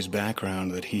looking up his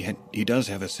background that he does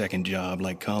have a second job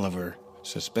like Colliver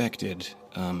suspected.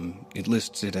 It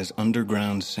lists it as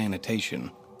underground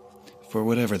sanitation, for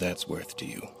whatever that's worth to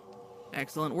you.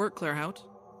 Excellent work, Claerhaut.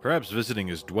 Perhaps visiting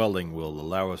his dwelling will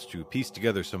allow us to piece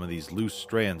together some of these loose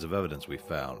strands of evidence we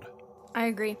found. I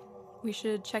agree. We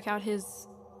should check out his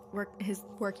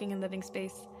working and living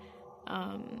space.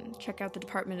 Check out the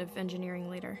Department of Engineering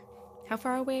later. How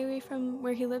far away are we from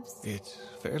where he lives? It's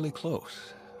fairly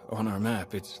close. On our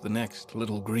map, it's the next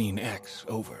little green X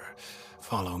over.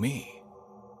 Follow me.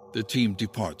 The team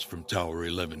departs from Tower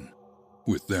 11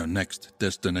 with their next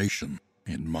destination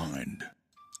in mind.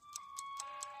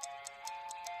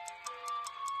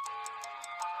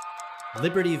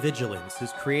 Liberty Vigilance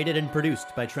is created and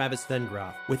produced by Travis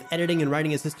Vengroff, with editing and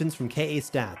writing assistance from K.A.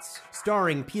 Statz,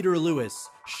 starring Peter Lewis,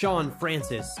 Sean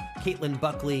Francis, Caitlin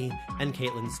Buckley, and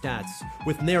Caitlin Statz,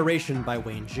 with narration by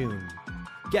Wayne June.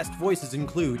 Guest voices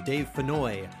include Dave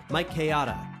Fennoy, Mike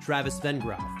Kayada, Travis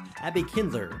Vengroff, Abbey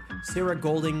Kindler, Sarah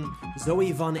Golding,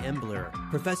 Zoe Von Embler,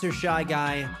 Professor Shy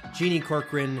Guy, Jeannie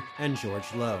Corcoran, and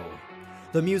George Lowe.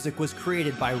 The music was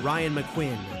created by Ryan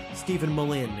McQuinn, Stephen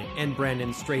Mullin, and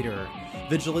Brandon Strader.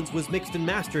 Vigilance was mixed and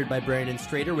mastered by Brandon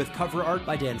Strader with cover art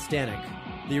by Dan Stanek.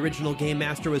 The original game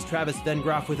master was Travis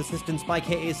Vengroff with assistance by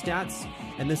K.A. Statz,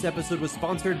 and this episode was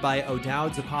sponsored by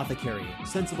O'Dowd's Apothecary,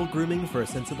 sensible grooming for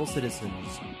sensible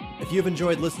citizens. If you've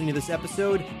enjoyed listening to this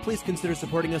episode, please consider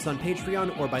supporting us on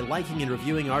Patreon or by liking and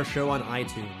reviewing our show on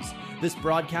iTunes. This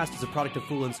broadcast is a product of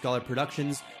Fool and Scholar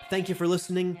Productions. Thank you for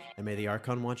listening, and may the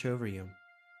Archon watch over you.